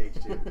 I'll take Paige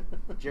too.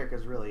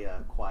 Jerica's really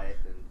quiet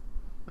and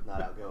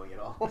not outgoing at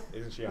all.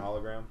 Isn't she a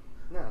hologram?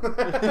 No.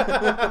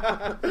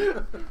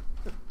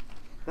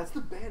 That's the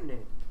band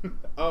name.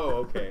 Oh,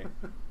 okay.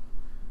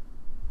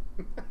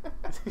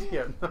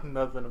 Yeah,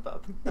 nothing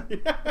about them.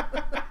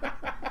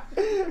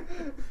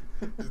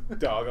 Just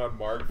dog on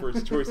Mark for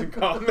his choice in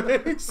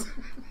comics.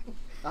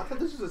 I thought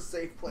this was a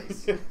safe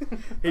place.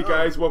 Hey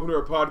guys, welcome to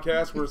our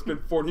podcast. We're gonna spend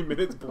 40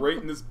 minutes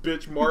berating this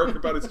bitch Mark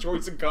about his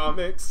choice in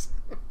comics.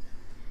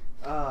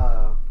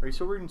 Are you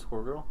still reading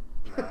Squirrel?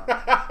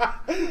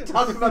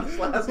 Talking about this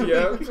last week.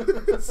 Yeah,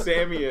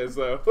 Sammy is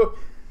though.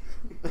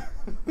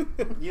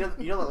 You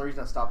know the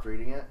reason I stopped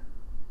reading it?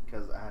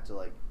 Because I had to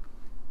like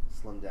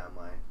slim down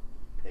my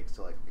picks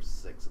to like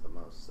 6 at the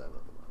most, 7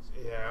 at the most.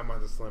 Yeah, I'm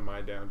going to slim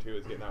mine down too.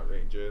 It's getting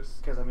outrageous.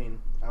 Because I mean,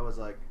 I was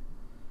like,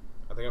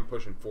 I think I'm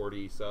pushing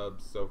 40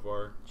 subs so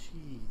far.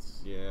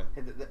 Jeez. Yeah.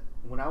 hey,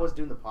 when I was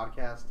doing the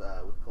podcast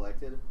with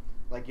Collected,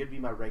 like it'd be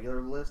my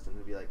regular list, and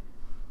it'd be like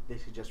they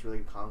suggest really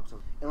good comics,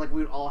 and like we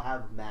would all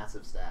have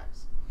massive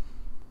stacks.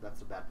 That's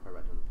the bad part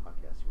about doing the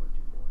podcast. You want to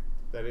do more.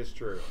 That is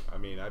true. I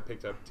mean, I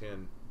picked up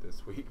 10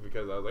 this week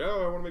because I was like,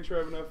 oh, I want to make sure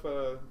I have enough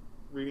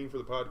reading for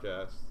the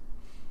podcast.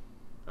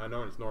 I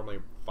know it's normally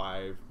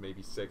 5,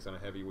 maybe 6 on a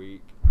heavy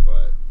week,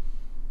 but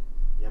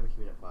Yeah, I've been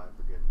keeping it at 5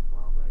 for good.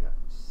 Well, but I got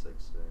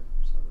 6 today,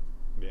 7.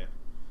 yeah.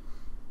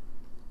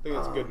 I think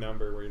that's a good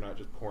number where you're not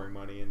just pouring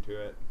money into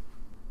it.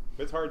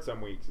 But it's hard some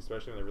weeks,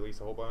 especially when they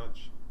release a whole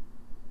bunch.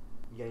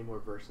 You got any more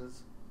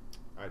verses?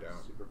 I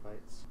don't. Super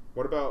fights.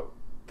 What about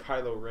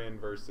Kylo Ren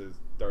versus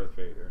Darth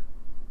Vader?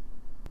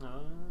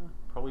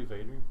 Probably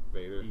Vader.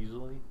 Vader?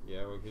 Easily.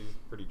 Yeah, well, he's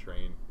pretty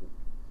trained.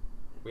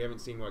 We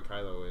haven't seen what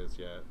Kylo is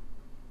yet.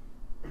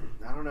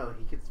 I don't know.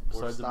 He could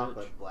force Besides the stop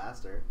a bitch.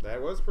 blaster.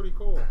 That was pretty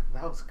cool.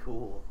 That was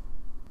cool.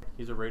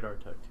 He's a radar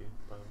tech too.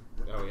 By the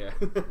way. Oh, yeah.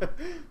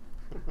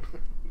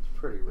 He's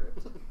pretty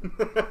ripped.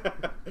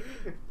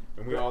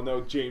 And we all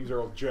know James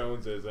Earl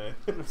Jones isn't.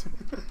 Now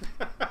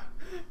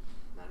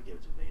to give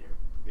it to Vader.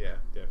 Yeah,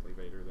 definitely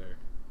Vader there.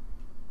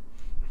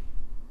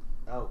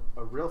 Oh,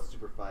 a real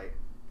super fight.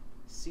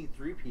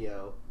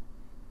 C-3PO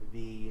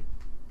v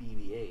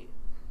BB-8.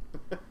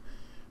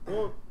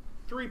 Well,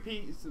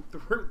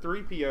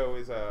 3PO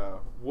is a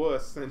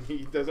wuss and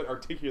he doesn't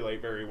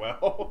articulate very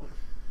well.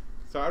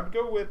 So I'd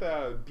go with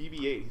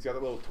BB-8. He's got a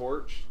little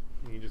torch.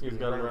 He just He's can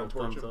got run a around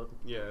little torch thumbs him. up.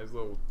 Yeah, his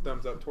little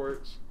thumbs up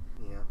torch.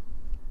 Yeah.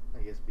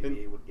 I guess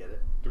BB-8 would get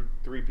it.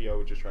 3PO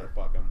would just try to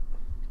fuck him.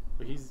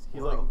 But he's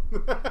Whoa.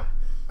 like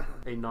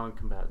a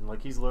non-combatant.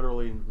 Like he's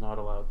literally not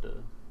allowed to.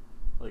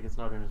 Like it's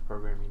not in his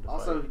programming to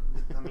Also, fight.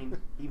 I mean,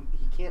 he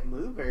can't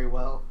move very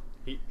well.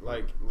 He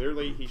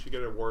literally he should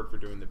get an award for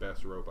doing the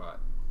best robot.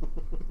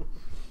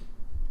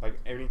 Like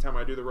anytime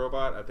I do the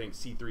robot, I think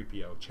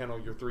C-3PO. Channel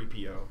your 3PO.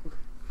 Channel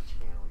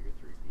your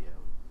 3PO.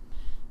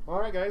 All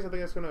right, guys. I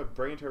think that's gonna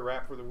bring it to a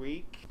wrap for the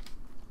week.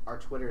 Our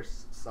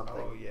Twitter's something.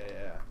 Oh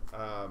yeah.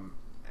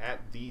 At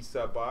the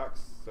Subbox.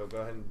 So go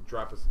ahead and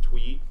drop us a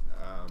tweet.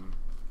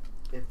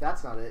 If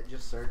that's not it,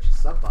 just search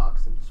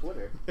Subbox in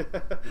Twitter. You're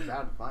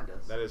bound to find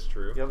us. That is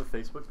true. Do you have a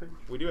Facebook page?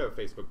 We do have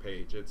a Facebook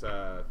page. It's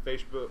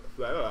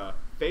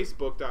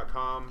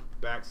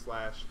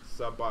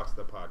facebook.com/Subbox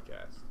the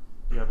podcast.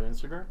 You have an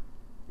Instagram?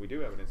 We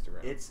do have an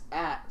Instagram. It's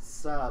at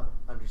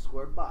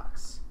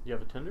sub_box. You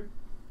have a Tinder?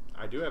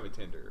 I do have a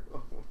Tinder.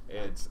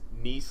 It's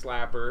knee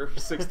slapper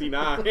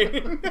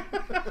 69.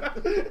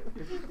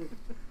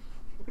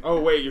 Oh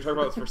wait, you're talking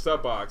about this for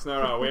Subbox?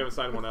 No, we haven't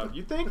signed one up.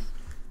 You think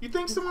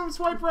someone would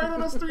swipe right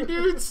on us three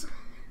dudes?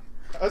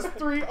 Us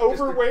three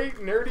overweight,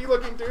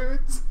 nerdy-looking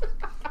dudes.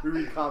 We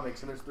read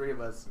comics, and there's three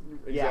of us.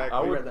 Exactly.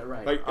 Yeah, we read that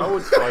right. Like, I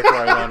would swipe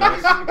right on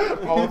us.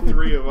 All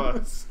three of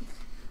us.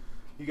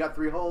 You got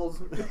 3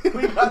 holes.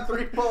 We got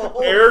 3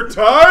 holes.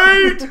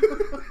 Airtight.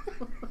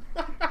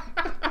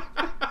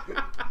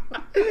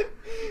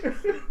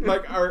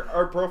 Like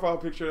our profile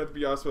picture had to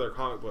be us with our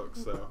comic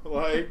books, though.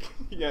 Like,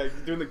 yeah,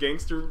 doing the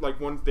gangster, like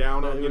one's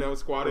down,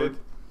 squatted.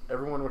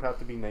 Everyone would have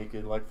to be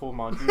naked, like full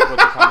Monty with the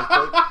comic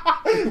book.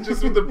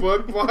 Just with the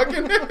book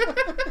blocking it.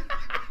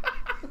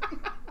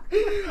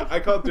 I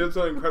call Dibs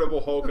on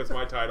Incredible Hulk as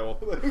my title.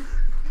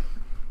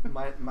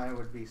 Mine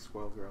would be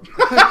Squirrel Girl.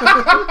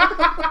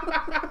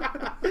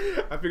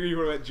 I figured you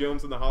would have met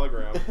Jones in the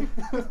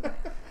hologram.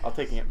 I'll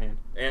take Ant-Man.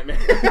 Ant-Man.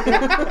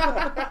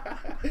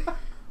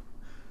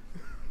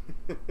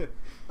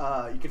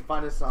 You can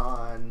find us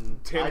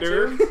on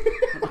Tinder,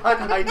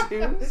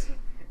 iTunes,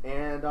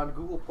 and on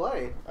Google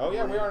Play. Oh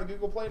yeah, we're on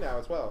Google Play now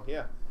as well.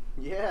 Yeah.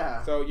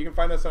 Yeah. So you can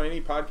find us on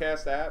any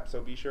podcast app. So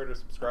be sure to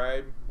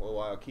subscribe.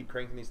 We'll keep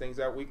cranking these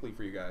things out weekly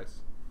for you guys.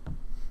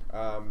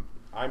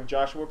 I'm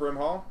Joshua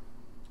Brimhall.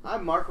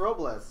 I'm Mark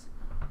Robles.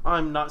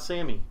 I'm not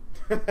Sammy.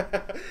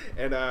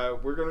 And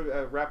we're going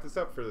to wrap this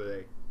up for the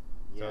day.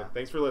 Yeah. So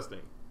thanks for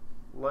listening.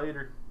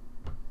 Later.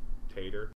 Tater.